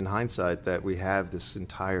glad in hindsight that we have this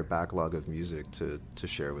entire backlog of music to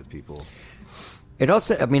share with people. It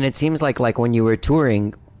also, I mean, it seems like when you were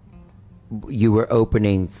touring, you were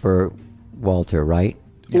opening for Walter, right?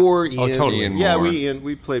 Or Ian. totally. Ian Yeah, Moore.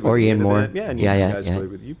 we played with Or Ian a Moore. bit. Yeah, and Yeah, you yeah, guys yeah.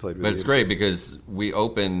 you played with But it's Ian. great because we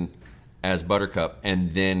open as Buttercup,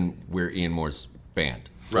 and then we're Ian Moore's band.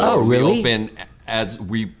 Right. Oh, really? We open as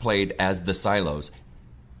we played as the Silos,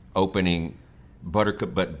 opening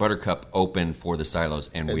Buttercup, but Buttercup opened for the Silos,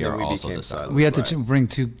 and we then are we also became the Silos. Silos. We had to Right. bring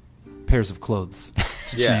 2 pairs of clothes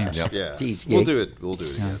to Yeah, change. Yep. yeah. Tease We'll gig. do it. We'll do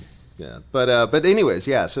it again. Yeah, but anyways,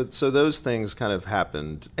 yeah. So those things kind of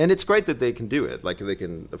happened, and it's great that they can do it. Like they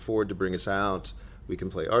can afford to bring us out. We can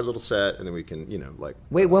play our little set, and then we can,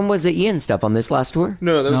 Wait, when was the Ian stuff on this last tour?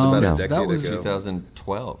 No, that was No, about no. a decade That was ago.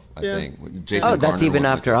 2012, I Yeah. think. Jason Oh, that's Garner even was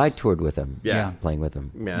after with I us. toured with him. Yeah. Playing with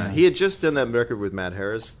him. Yeah, he had just done that record with Matt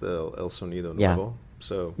Harris, the El Sonido Yeah. Nuevo.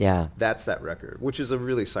 So Yeah. that's that record, which is a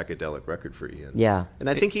really psychedelic record for Ian. Yeah. And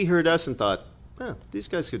I think he heard us and thought, these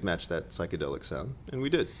guys could match that psychedelic sound. And we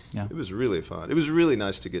did. Yeah. It was really fun. It was really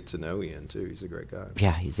nice to get to know Ian, too. He's a great guy.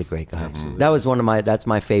 Yeah, he's a great guy. Absolutely. That was that's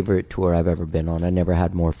my favorite tour I've ever been on. I never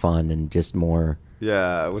had more fun and just more.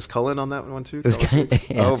 Yeah. Was Cullen on that one, too? It was Cullen? kind of,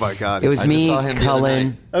 yeah. Oh, my God. It was I just me, saw him the other Cullen.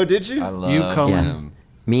 night. Oh, did you? I love You, Cullen. him.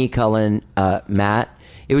 Me, Cullen, Matt.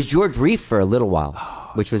 It was George Reef for a little while,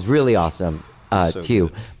 which was really awesome So too.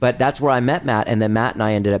 good. But that's where I met Matt, and then Matt and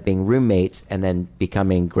I ended up being roommates, and then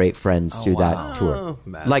becoming great friends through that tour, Oh,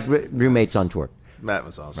 Matt's- like roommates on tour. Matt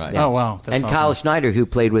was awesome. Right. Yeah. Oh, wow. That's and awesome. Kyle Schneider, who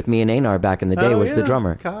played with me and Einar back in the day, Oh, was the yeah,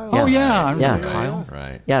 drummer. Kyle. Oh, yeah. I remember Yeah. Kyle.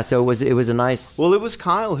 Right. Yeah, so it was a nice. Well, it was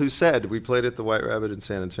Kyle who said we played at the White Rabbit in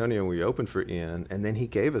San Antonio and we opened for Ian, and then he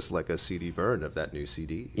gave us like a CD burn of that new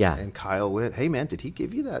CD. Yeah. And Kyle went, "Hey man, did he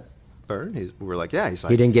give you that burn?" We were like, "Yeah." He's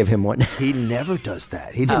like, He didn't give him one. He never does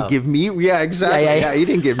that. He didn't Oh. give me. Yeah, exactly. Yeah, Yeah, yeah, yeah. he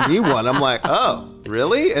didn't give me one. I'm like, "Oh,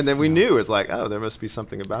 really?" And then we knew it's like, "Oh, there must be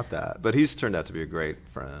something about that." But he's turned out to be a great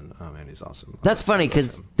friend. Oh man, he's awesome. That's funny I love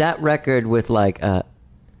because him. that record with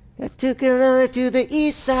I took it over to the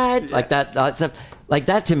east side, like that stuff, like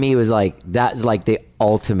that to me was that's like the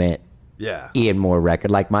ultimate Yeah, Ian Moore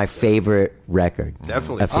record, like my favorite record.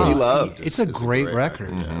 definitely. of his. He loved. It's a great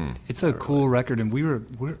record. Yeah. It's a cool record, and we're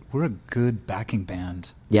a good backing band.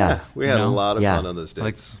 Yeah, Yeah, we had You a know? lot of Yeah. fun on those dates.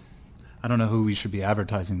 Like, I don't know who we should be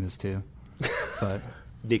advertising this to, but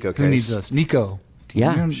Nico who Case. needs us? Nico. Do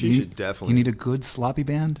Yeah. She you- should definitely- You need a good sloppy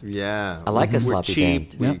band. Yeah, I like a we're sloppy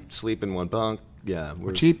cheap. band. We Yep. sleep in one bunk. Yeah,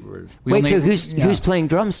 we're Cheap. We Wait, only- so who's yeah. who's playing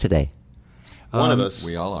drums today? One of us.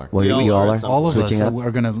 We all are. Well, We you all all are are at some All of us switching up. are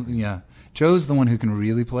gonna. Yeah, Joe's the one who can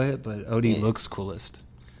really play it, but Odie looks coolest.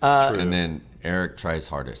 And then Eric tries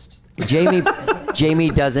hardest. Jamie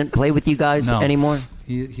doesn't play with you guys No. anymore.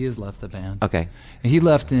 He has left the band. Okay, He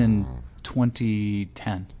left in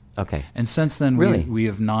 2010. okay. And since then, Really? we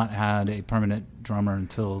have not had a permanent drummer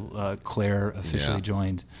until Claire officially Yeah.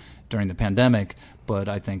 joined during the pandemic. But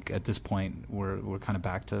I think at this point we're kind of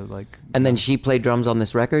back to like. And then she played drums on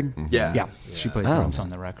this record. Yeah, Yeah, she played Oh. drums on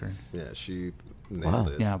the record. Yeah, she nailed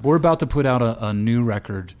Wow. it. Yeah, we're about to put out a new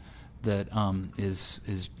record that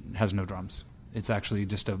has no drums. It's actually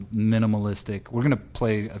just a minimalistic. We're gonna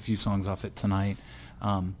play a few songs off it tonight,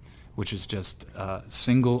 which is just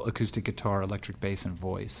single acoustic guitar, electric bass, and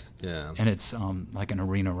voice. Yeah. And it's like an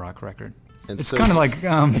arena rock record. And It's so- kind of like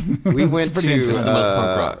We it's went pretty to intense. the most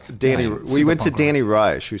punk rock. Danny. Right. We Super went to punk rock. Danny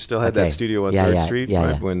Reich, who still had Okay. that studio on Yeah, 3rd yeah, Street, yeah,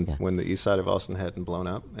 right, yeah. when the east side of Austin hadn't blown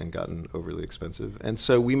up and gotten overly expensive. And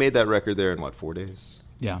so we made that record there in 4 days,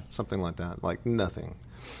 Yeah. something like that, like nothing.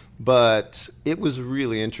 But it was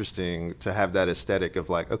really interesting to have that aesthetic of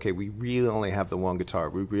like, okay, we really only have the one guitar,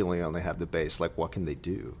 we really only have the bass. Like, what can they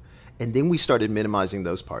do? And then we started minimizing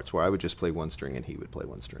those parts where I would just play one string and he would play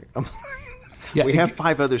one string. I'm like, Yeah, we it- have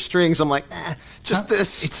 5 other strings. I'm like, just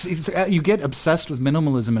this. It's you get obsessed with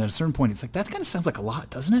minimalism, and at a certain point, it's like that kind of sounds like a lot,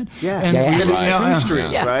 doesn't it? Yeah, and Yeah, yeah. and it's you know, two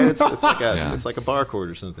strings, Yeah. right? It's like a Yeah. it's like a bar chord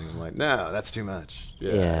or something. I'm like, no, that's too much.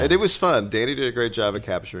 Yeah. Yeah. And it was fun. Danny did a great job of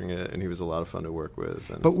capturing it, and he was a lot of fun to work with.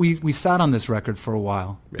 And But we sat on this record for a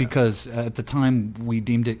while because at the time we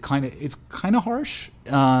deemed it it's kind of harsh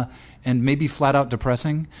and maybe flat out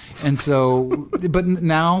depressing. And so, but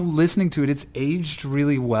now listening to it, it's aged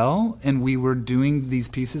really well. And we were doing these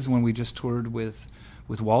pieces when we just toured with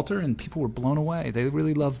Walter, and people were blown away. They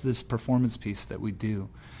really loved this performance piece that we do.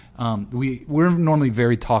 We're normally a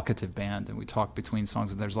very talkative band, and we talk between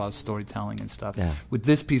songs, and there's a lot of storytelling and stuff. Yeah. With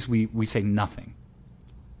this piece, we say nothing.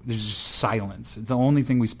 There's just silence. The only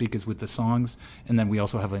thing we speak is with the songs, and then we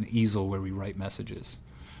also have an easel where we write messages.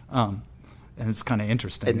 And it's kind of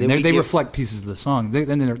interesting. And And then they reflect pieces of the song.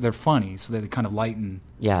 They're funny, so they kind of lighten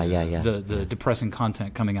Yeah. the depressing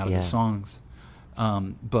content coming out of Yeah. the songs.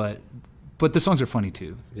 But the songs are funny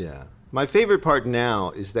too. Yeah. My favorite part now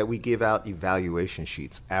is that we give out evaluation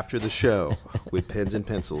sheets after the show with pens and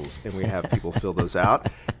pencils, and we have people fill those out.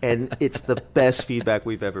 And it's the best feedback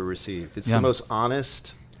we've ever received. It's Yeah. the most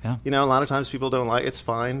honest. Yeah. You know, a lot of times people don't like it's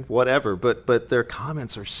fine, whatever. But their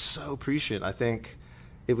comments are so prescient. I think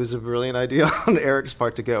it was a brilliant idea on Eric's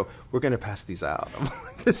part to go, we're going to pass these out. I'm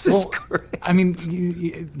like, this is great. I mean,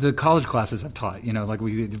 the college classes I've taught, like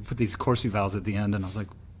we put these course evals at the end, and I was like,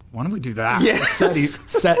 why don't we do that? Yes.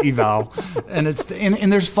 Set eval. And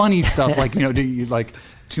and there's funny stuff like, do you like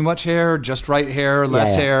too much hair, just right hair,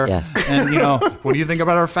 less hair? yeah. And, what do you think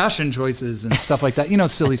about our fashion choices and stuff like that?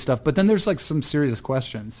 Silly stuff. But then there's like some serious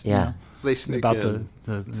questions. Yeah. They sneak about in.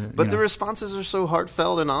 But the responses are so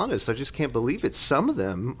heartfelt and honest. I just can't believe it. Some of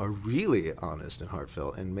them are really honest and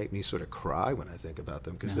heartfelt and make me sort of cry when I think about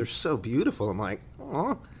them because they're so beautiful. I'm like,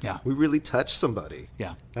 oh, Yeah. we really touched somebody.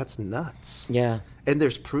 Yeah. That's nuts. Yeah. And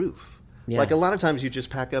there's proof. Yeah. Like a lot of times you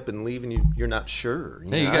just pack up and leave and you're not sure.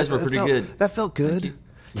 Hey, you guys were pretty good. That felt good.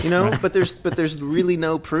 But there's really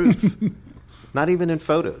no proof. Not even in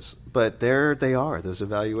photos. But there they are, those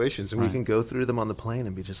evaluations. And we can go through them on the plane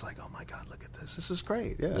and be just like, oh my God, look at this. This is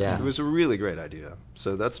great. Yeah. It was a really great idea.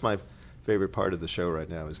 So that's my favorite part of the show right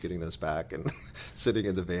now is getting those back and sitting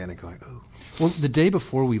in the van and going, oh. Well, the day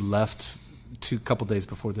before we left, a couple days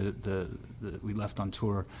before we left on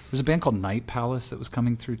tour, there's a band called Night Palace that was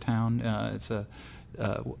coming through town. It's a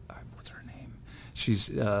what's her name? She's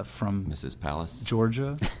from Mrs. Palace.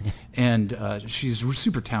 Georgia, and she's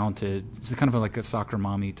super talented. It's kind of like a soccer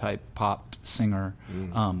mommy type pop singer.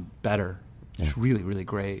 Better, she's really really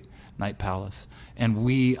great. Night Palace, and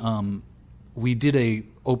we did a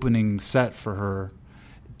opening set for her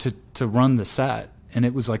to run the set, and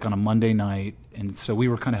it was like on a Monday night, and so we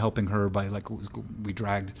were kind of helping her by we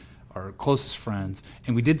dragged our closest friends,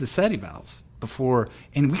 and we did the set evals before,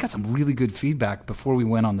 and we got some really good feedback before we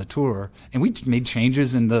went on the tour, and we made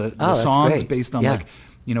changes in the that's songs great. based on Yeah.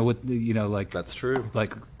 That's true.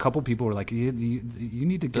 Like a couple people were like, you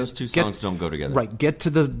need to get Those two songs don't go together. Right, get to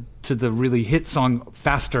the really hit song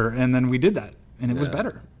faster, and then we did that, and it was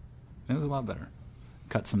better. It was a lot better.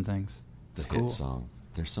 Cut some things. The It's cool. hit song.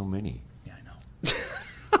 There's so many. Yeah, I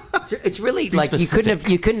know. It's really Be like specific.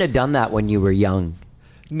 you couldn't have done that when you were young.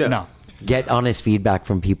 No. Get honest feedback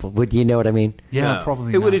from people. Would you know what I mean? Yeah, No.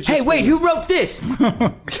 probably. It not. would have just Hey, wait, been- who wrote this?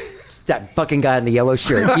 That fucking guy in the yellow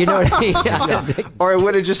shirt. You know what I mean? Yeah. Or it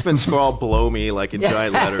would have just been scrawled "blow me" like in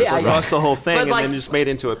giant letters yeah, across the whole thing, But, and like- then just made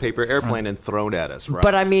into a paper airplane and thrown at us. Right?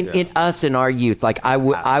 But I mean, Yeah. in us in our youth, like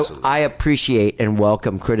Absolutely. I appreciate and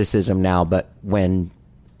welcome criticism now. But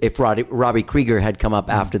if Robbie Krieger had come up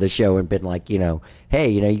after the show and been like, hey,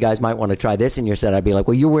 you guys might want to try this in your set, I'd be like,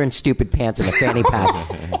 well, you're wearing stupid pants and a fanny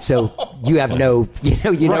pack, so you have no,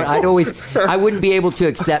 I wouldn't be able to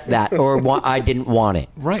accept that, or I didn't want it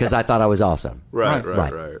Right. because I thought I was awesome. right.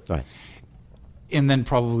 Right. And then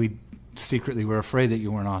probably secretly were afraid that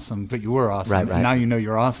you weren't awesome, but you were awesome. Right, And right. now you know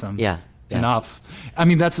you're awesome. Yeah. Enough. I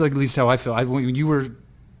mean, that's like at least how I feel. When you were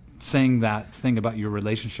saying that thing about your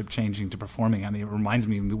relationship changing to performing, I mean, it reminds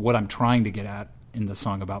me of what I'm trying to get at in the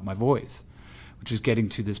song about my voice, which is getting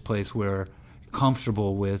to this place where you're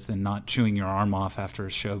comfortable with and not chewing your arm off after a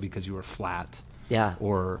show because you were flat Yeah.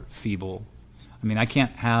 or feeble. I mean, I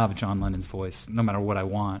can't have John Lennon's voice no matter what I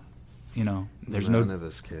want. There's None no. of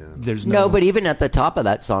us can. There's No, but even at the top of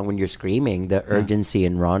that song, when you're screaming, the urgency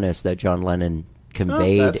and rawness that John Lennon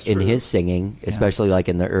conveyed that's in true. his singing, especially like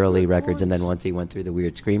in the early records, and then once he went through the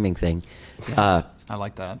weird screaming thing. I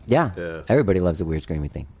like that. Yeah, Yeah. everybody loves the weird screaming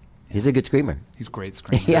thing. He's a good screamer. He's a great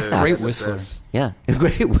screamer. Yeah. Great the whistler. best. Yeah, a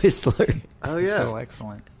great whistler. Oh yeah. So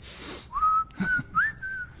excellent.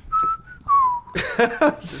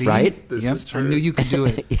 See? Right? This Yep, is true. I knew you could do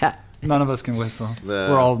it. Yeah. None of us can whistle. No,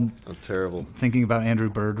 We're all I'm terrible. thinking about Andrew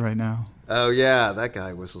Bird right now. Oh yeah, that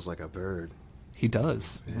guy whistles like a bird. He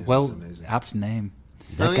does. Yeah, well, it's amazing. apt name.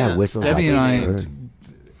 That Oh, guy yeah. whistles Debbie like and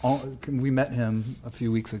a I, bird. we met him a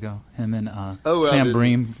few weeks ago. Him and Oh, Sam out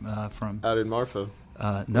Bream from Out in Marfa.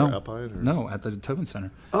 No, Alpine, or- no, at the Tobin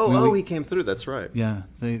Center. He came through. That's right. Yeah,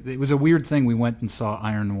 it was a weird thing. We went and saw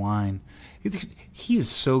Iron Wine. He is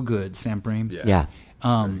so good, Sam Bream. Yeah.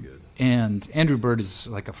 Very good. And Andrew Bird is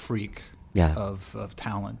like a freak Yeah. of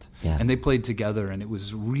talent. Yeah. And they played together, and it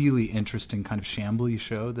was really interesting kind of shambly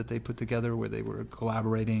show that they put together where they were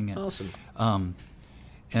collaborating. And, Awesome.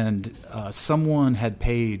 And someone had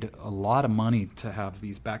paid a lot of money to have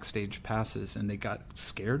these backstage passes, and they got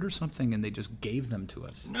scared or something, and they just gave them to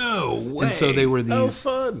us. No way. And so they were these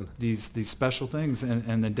fun. these special things,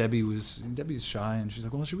 and then Debbie was shy, and she's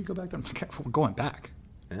like, "Well, should we go back there?" I'm like, "We're going back."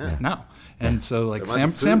 Yeah. No. And so like There might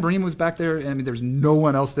be Sam food. Bream was back there. I mean, there's no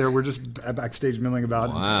one else there. We're just backstage milling about.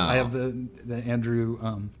 Wow. I have the Andrew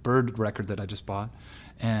Bird record that I just bought,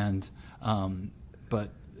 and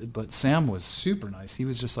but Sam was super nice. He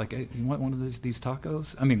was just like, "Hey, you want one of these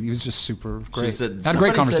tacos?" I mean, he was just super great. She said, Had a somebody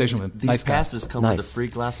great conversation said with him. These Nice guy. passes come with a Nice. free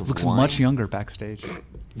glass of Looks wine. much younger backstage.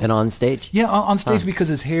 Then on stage. Yeah, on stage because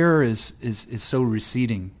his hair is so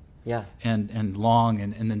receding. Yeah. And long,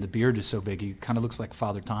 and then the beard is so big, he kind of looks like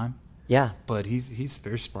Father Time. Yeah. But he's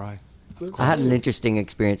very spry. I had an interesting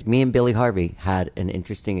experience. Me and Billy Harvey had an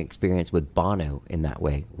interesting experience with Bono in that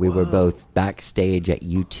way. We were both backstage at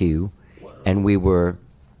U2, and we were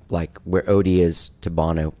like where Odie is to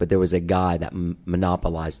Bono, but there was a guy that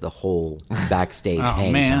monopolized the whole backstage Oh,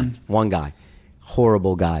 hang man. time. One guy.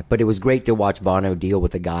 Horrible guy. But it was great to watch Bono deal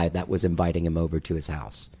with a guy that was inviting him over to his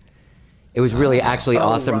house. It was really actually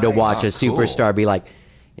awesome to watch a superstar be like,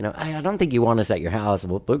 you know, I don't think you want us at your house.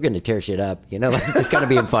 We're going to tear shit up. You know, like, just kind of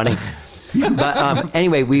being funny. But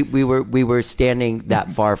anyway, we were standing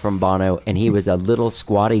that far from Bono, and he was a little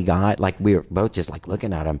squatty guy. Like we were both just like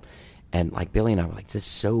looking at him, and like Billy and I were like, "This is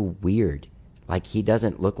so weird." Like he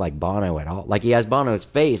doesn't look like Bono at all. Like he has Bono's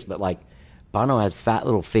face, but like Bono has fat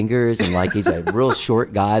little fingers, and like he's a real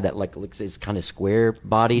short guy that like looks is kind of square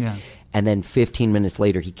bodied. Yeah. And then 15 minutes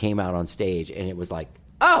later, he came out on stage, and it was like,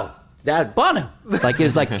 "Oh, that's Bono!" Like it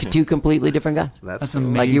was like two completely different guys. That's cool.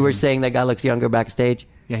 amazing. Like you were saying, that guy looks younger backstage.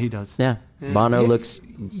 Yeah, he does. Yeah, Bono looks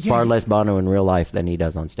far less Bono in real life than he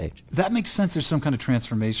does on stage. That makes sense. There's some kind of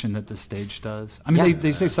transformation that the stage does. I mean, Yeah.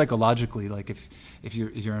 they say psychologically, like if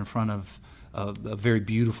you're in front of a very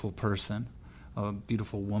beautiful person, a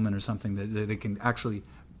beautiful woman or something, that they can actually,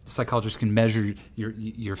 psychologists can measure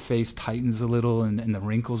your face tightens a little, and the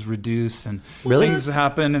wrinkles reduce, and Really? things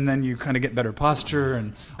happen, and then you kind of get better posture,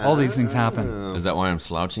 and all these things happen. Is that why I'm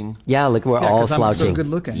slouching? Yeah, look, we're all 'Cause I'm so slouching. good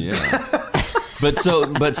looking. Yeah. But so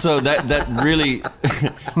that really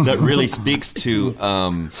that really speaks to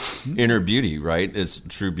inner beauty, right? Is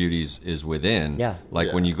true beauty is within. Yeah.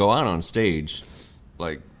 Like when you go out on stage,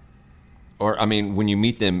 like, or I mean, when you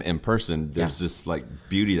meet them in person, there's Yeah. this like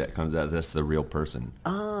beauty that comes out. That's the real person.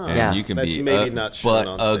 And Yeah. you can That's be maybe not shown but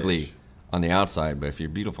on ugly stage. on the outside, but if you're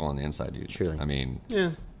beautiful on the inside, you Truly. I mean,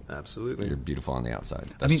 Yeah, absolutely. you're beautiful on the outside.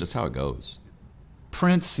 That's mean- just how it goes.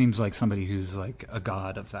 Prince seems like somebody who's like a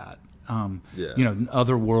god of that. Yeah. You know,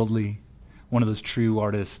 otherworldly, one of those true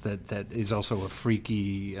artists that is also a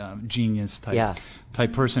freaky genius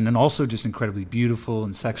type person, and also just incredibly beautiful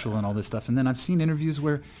and sexual and all this stuff. And then I've seen interviews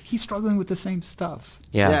where he's struggling with the same stuff.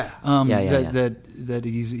 Yeah. That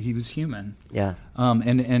he was human. Yeah.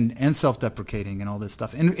 And self-deprecating and all this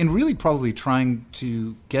stuff, and really probably trying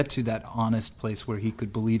to get to that honest place where he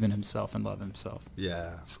could believe in himself and love himself. Yeah.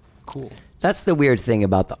 It's cool. That's the weird thing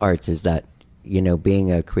about the arts is that, you know,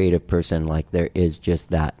 being a creative person, like there is just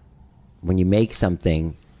that when you make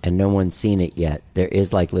something and no one's seen it yet, there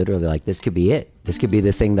is like literally like, this could be it. This could be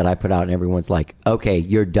the thing that I put out and everyone's like, okay,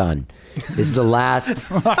 you're done. This is the last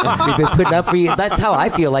we've been putting up for you. That's how I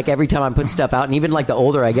feel like every time I'm putting stuff out. And even like the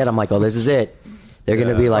older I get, I'm like, oh, this is it. They're going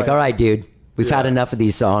to be like, all right, dude, we've had enough of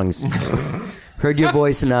these songs. Heard your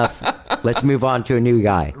voice enough. Let's move on to a new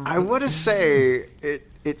guy. I want to say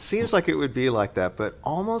it seems like it would be like that, but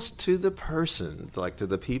almost to the person, like to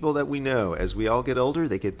the people that we know, as we all get older,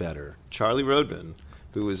 they get better. Charlie Rodman,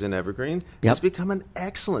 who was in Evergreen, has become an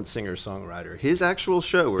excellent singer-songwriter. His actual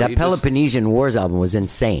show where That he just, Peloponnesian Wars album was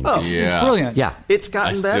insane. Oh, It's Yeah. brilliant. Yeah. it's I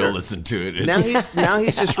gotten still better. listen to it. Now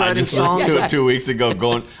he's just I writing just listened songs. to it 2 weeks ago.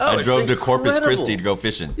 I it's drove to Corpus incredible. Christi to go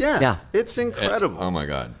fishing. Yeah. It's incredible. Oh my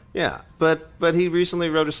God. Yeah, but he recently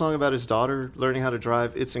wrote a song about his daughter learning how to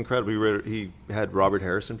drive. It's incredible. He had Robert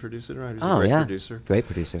Harrison produce it, right? He's a Oh, great yeah. producer. Great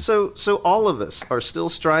producer. So all of us are still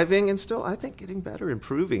striving and still, I think, getting better,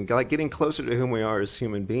 improving, like getting closer to whom we are as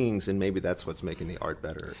human beings, and maybe that's what's making the art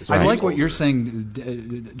better. is I getting like what you're older.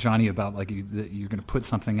 saying, Johnny, about like that you're going to put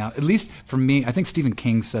something out. At least for me, I think Stephen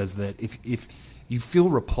King says that if you feel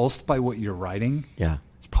repulsed by what you're writing, Yeah.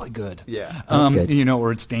 it's probably good. Yeah. good. You know,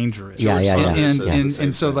 or it's dangerous. Yeah, yeah, yeah. And, Yeah.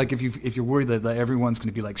 and so like if you're worried that everyone's going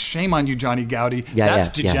to be like, shame on you, Johnny Gowdy. Yeah,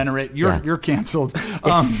 That's yeah, yeah. degenerate. Yeah. You're canceled.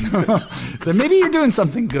 Then maybe you're doing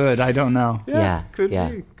something good. I don't know. Yeah, Could yeah.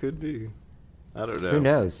 be. Could be. I don't know. Who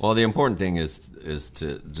knows? Well, the important thing is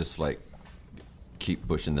to just like keep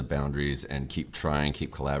pushing the boundaries and keep trying,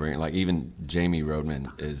 keep collaborating. Like even Jamie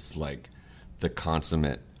Rodman is like the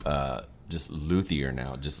consummate just luthier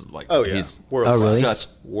now. Just like Oh, yeah. he's World class. really? such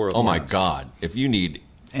World oh my class. god! If you need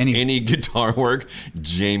Any- any guitar work,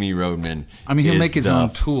 Jamie Rodman. I mean, he'll is make his the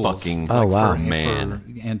own tools. Fucking Oh, wow. man.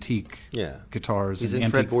 For antique Yeah. guitars He's and in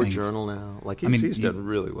antique Fretboard things. Journal now. Like I mean, he's he- done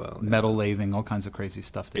really well. Metal lathing, all kinds of crazy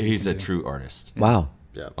stuff. That he He's can a do. true artist. Wow.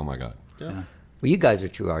 Yeah. Oh my god. Yeah. Well, you guys are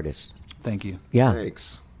true artists. Thank you. Yeah.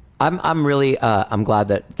 Thanks. I'm really I'm glad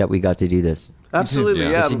that we got to do this. Absolutely. Yeah.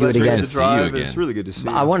 Yeah. We should I'm do it glad you're again. to See you drive. again. It's really good to see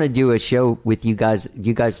you. I want to do a show with you guys.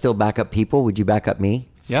 You guys still back up people? Would you back up me?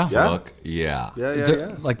 Yeah. Yeah. Fuck yeah. Yeah, yeah, D-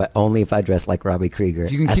 yeah. Like But only if I dress like Robbie Krieger.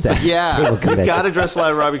 You can at keep the us- Yeah, cable you convention. got to dress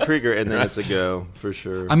like Robbie Krieger, and then it's a go for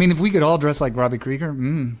sure. I mean, if we could all dress like Robbie Krieger,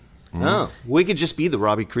 Oh, we could just be the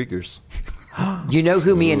Robbie Kriegers. You know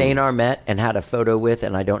who me and Einar met and had a photo with,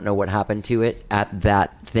 and I don't know what happened to it at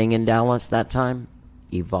that thing in Dallas that time?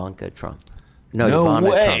 Ivanka Trump. No Ivana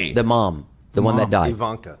way. Trump. The mom. The one that died.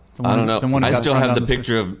 Ivanka. the one- I don't know. the one who I got still thrown have down the the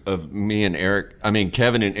picture of me and Eric. I mean,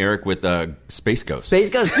 Kevin and Eric with Space Ghost. Space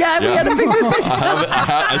Ghost. Yeah, we had a picture of Space Ghost.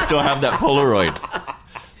 I still have that Polaroid.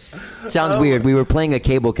 Sounds weird. We were playing a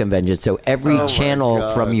cable convention, so every Oh my channel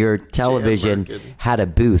God. from your television Jam-market. had a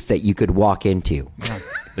booth that you could walk into.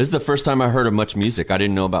 This is the first time I heard of Much Music. I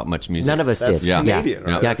didn't know about Much Music. None of us That's did. Yeah, Canadian,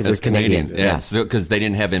 right? Yeah, because That's we're Canadian. Yeah, because they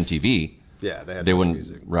didn't have MTV. Yeah, they had They much wouldn't.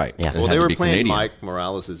 music. Right. Yeah. It Well, had they to were be playing Canadian. Mike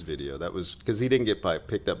Morales' video. That was because he didn't get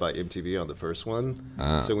picked up by MTV on the first one,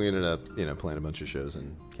 so we ended up, playing a bunch of shows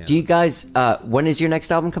in Canada. Do you guys? When is your next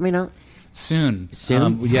album coming out? soon.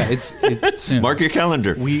 Soon? Yeah, it's soon. Mark your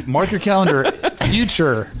calendar. We mark your calendar.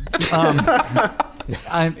 Future.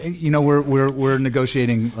 We're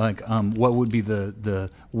negotiating like what would be the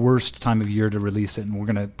worst time of year to release it, and we're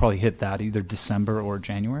gonna probably hit that either December or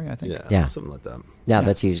January. I think. Yeah. something like that. Yeah,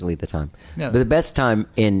 that's usually the time. Yeah. But the best time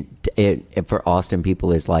for Austin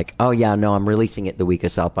people is like, oh yeah, no, I'm releasing it the week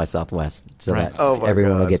of South by Southwest, so Right. that Oh, my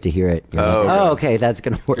everyone will God. get to hear it. You're like, Oh, oh, God. okay, that's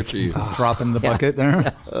gonna work. Good for you. Dropping the bucket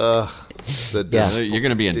there. The Yeah. So you're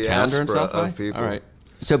going to be in town during diaspora South by? of people. All right.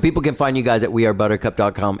 So people can find you guys at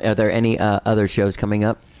wearebuttercup.com. Are there any other shows coming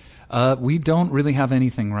up? We don't really have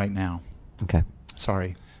anything right now. Okay.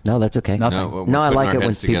 Sorry. No, that's okay. Nothing. we're No, I putting like our it when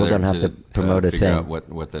heads people together don't have to promote a figure thing. out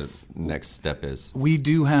what the next step is. We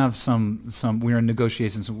do have some. We're in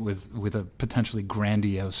negotiations with a potentially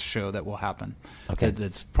grandiose show that will happen. Okay.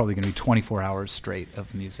 That's probably going to be 24 hours straight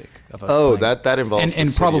of music. Of us Oh, playing. that involves and the city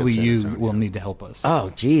of probably San you Antonio. will need to help us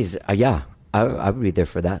Oh, geez. Yeah. I would be there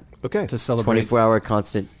for that. Okay. to celebrate. 24-hour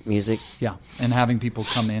constant music. Yeah, and having people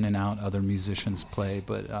come in and out, other musicians play,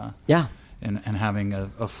 but Yeah. and having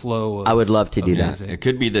a flow. Of, I would love to of do that. music. It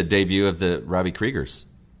could be the debut of the Robbie Kriegers.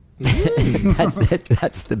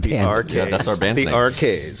 That's the band. Arcades. Yeah, that's our band's The name.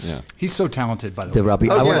 Arcades. Yeah. He's so talented, by the The way. Robbie.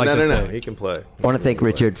 Oh, I yeah, would like no, to no, say. he can play. I want to thank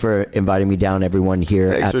Richard for inviting me down. Everyone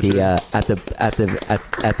here Thanks, at Richard.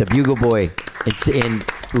 at the Bugle Boy. It's in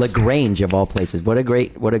Lagrange of all places. What a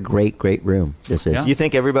great room this is. Yeah. You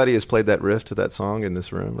think everybody has played that riff to that song in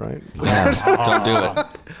this room, right? Don't do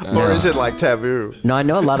it. Or is it like taboo? No, I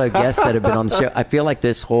know a lot of guests that have been on the show. I feel like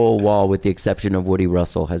this whole wall, with the exception of Woody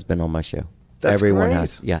Russell, has been on my show. That's Everyone great.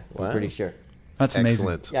 has. Yeah, Wow. I'm pretty sure. That's amazing.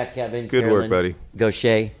 Excellent. Yeah, Kevin. Good Carolyn, work, buddy.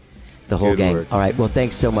 Gaucher, the whole Good gang. work. All right. Well,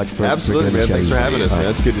 thanks so much for Absolutely, for doing man. the show. Thanks for having us, All man.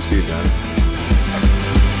 right. It's good to see you, John.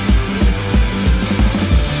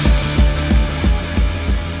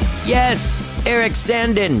 Yes, Eric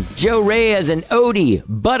Sandin, Joe Reyes, and Odie,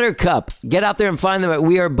 Buttercup. Get out there and find them at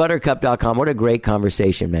wearebuttercup.com. What a great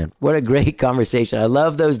conversation, man. What a great conversation. I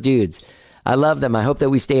love those dudes. I love them. I hope that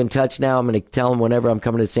we stay in touch now. I'm going to tell them whenever I'm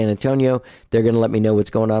coming to San Antonio. They're going to let me know what's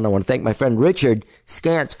going on. I want to thank my friend Richard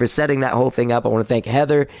Scantz for setting that whole thing up. I want to thank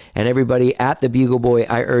Heather and everybody at the Bugle Boy.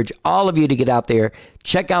 I urge all of you to get out there.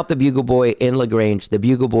 Check out the Bugle Boy in LaGrange,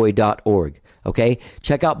 thebugleboy.org. Okay?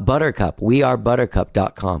 Check out Buttercup.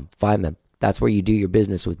 Wearebuttercup.com. Find them. That's where you do your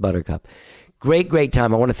business with Buttercup. Great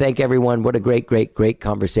time. I want to thank everyone. What a great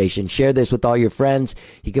conversation. Share this with all your friends.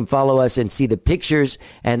 You can follow us and see the pictures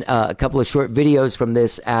and a couple of short videos from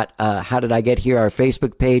this at How Did I Get Here, our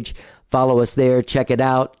Facebook page. Follow us there. Check it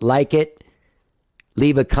out. Like it.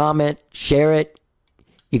 Leave a comment. Share it.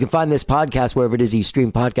 You can find this podcast wherever it is you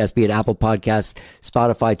stream podcasts, be it Apple Podcasts,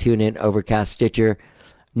 Spotify, TuneIn, Overcast, Stitcher.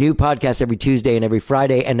 New podcasts every Tuesday and every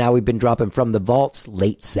Friday. And now we've been dropping from the vaults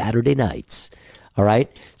late Saturday nights. All right.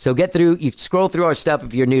 So get through, you scroll through our stuff.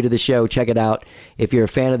 If you're new to the show, check it out. If you're a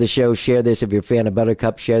fan of the show, share this. If you're a fan of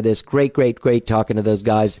Buttercup, share this. Great talking to those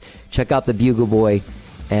guys. Check out the Bugle Boy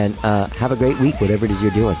and have a great week, whatever it is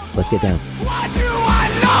you're doing. Let's get down. Why do I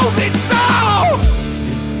love it so?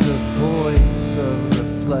 Is the voice a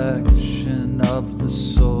reflection of the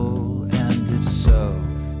soul? And if so,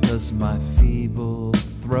 does my feeble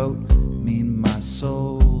throat mean my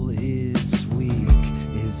soul is weak?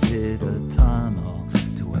 Is it a tunnel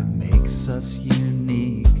to what makes us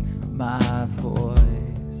unique? My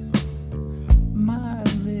voice, my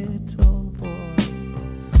little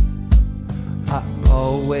voice. I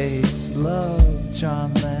always loved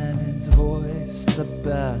John Lennon's voice the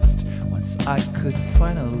best. Once I could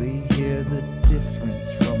finally hear the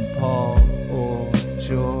difference from Paul or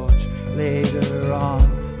George. Later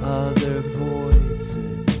on, other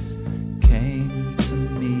voices came to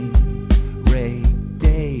me. Ray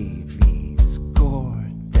Davies,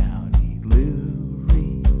 Gord Downey, Lou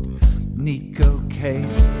Reed, Nico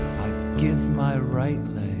Case. I'd give my right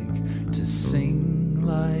leg to sing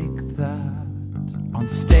like that. On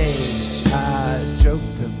stage, I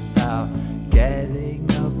joked about getting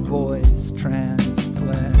a voice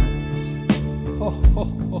transplant. Ho, ho,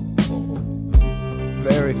 ho, ho.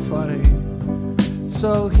 Very funny.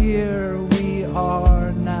 So here we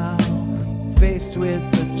are now, faced with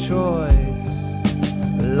the choice.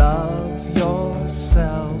 Love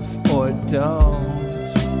yourself or don't.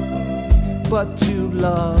 But to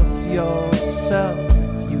love yourself,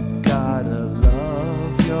 you gotta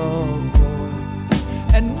love your voice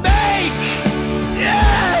and make it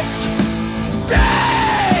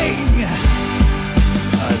sing.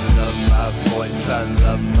 I love my voice, I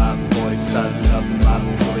love my voice, I love my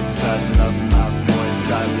voice, I love my voice,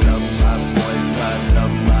 I love my voice, I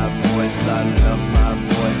love my voice, I love my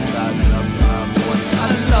voice, I love my voice,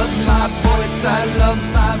 I love my voice, I love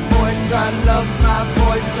my voice, I love my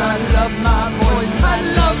voice, I love my voice, I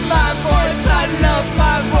love my voice, I love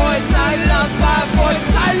my voice, I love my voice,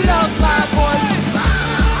 I love my voice.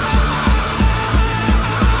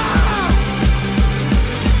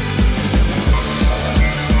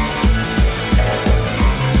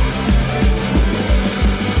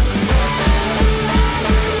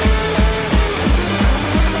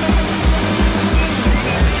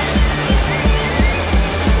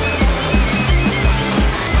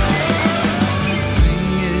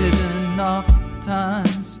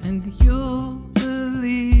 Times and you'll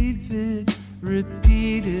believe it.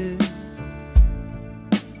 Repeat it,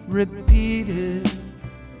 repeat it.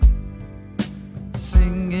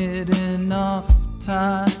 Sing it enough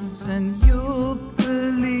times and you'll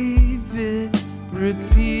believe it.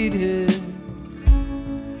 Repeat it,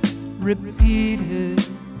 repeat it.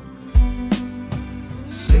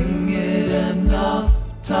 Sing it enough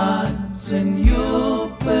times and you'll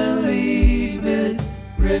believe it.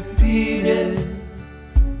 Repeat it,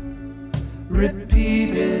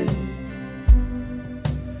 repeat it.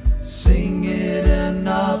 Sing it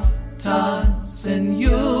enough times and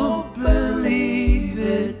you'll believe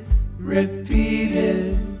it. Repeat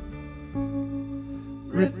it,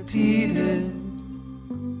 repeat it.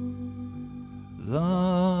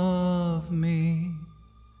 Love me,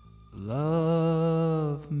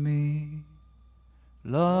 love me,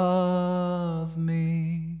 love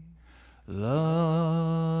me, love me.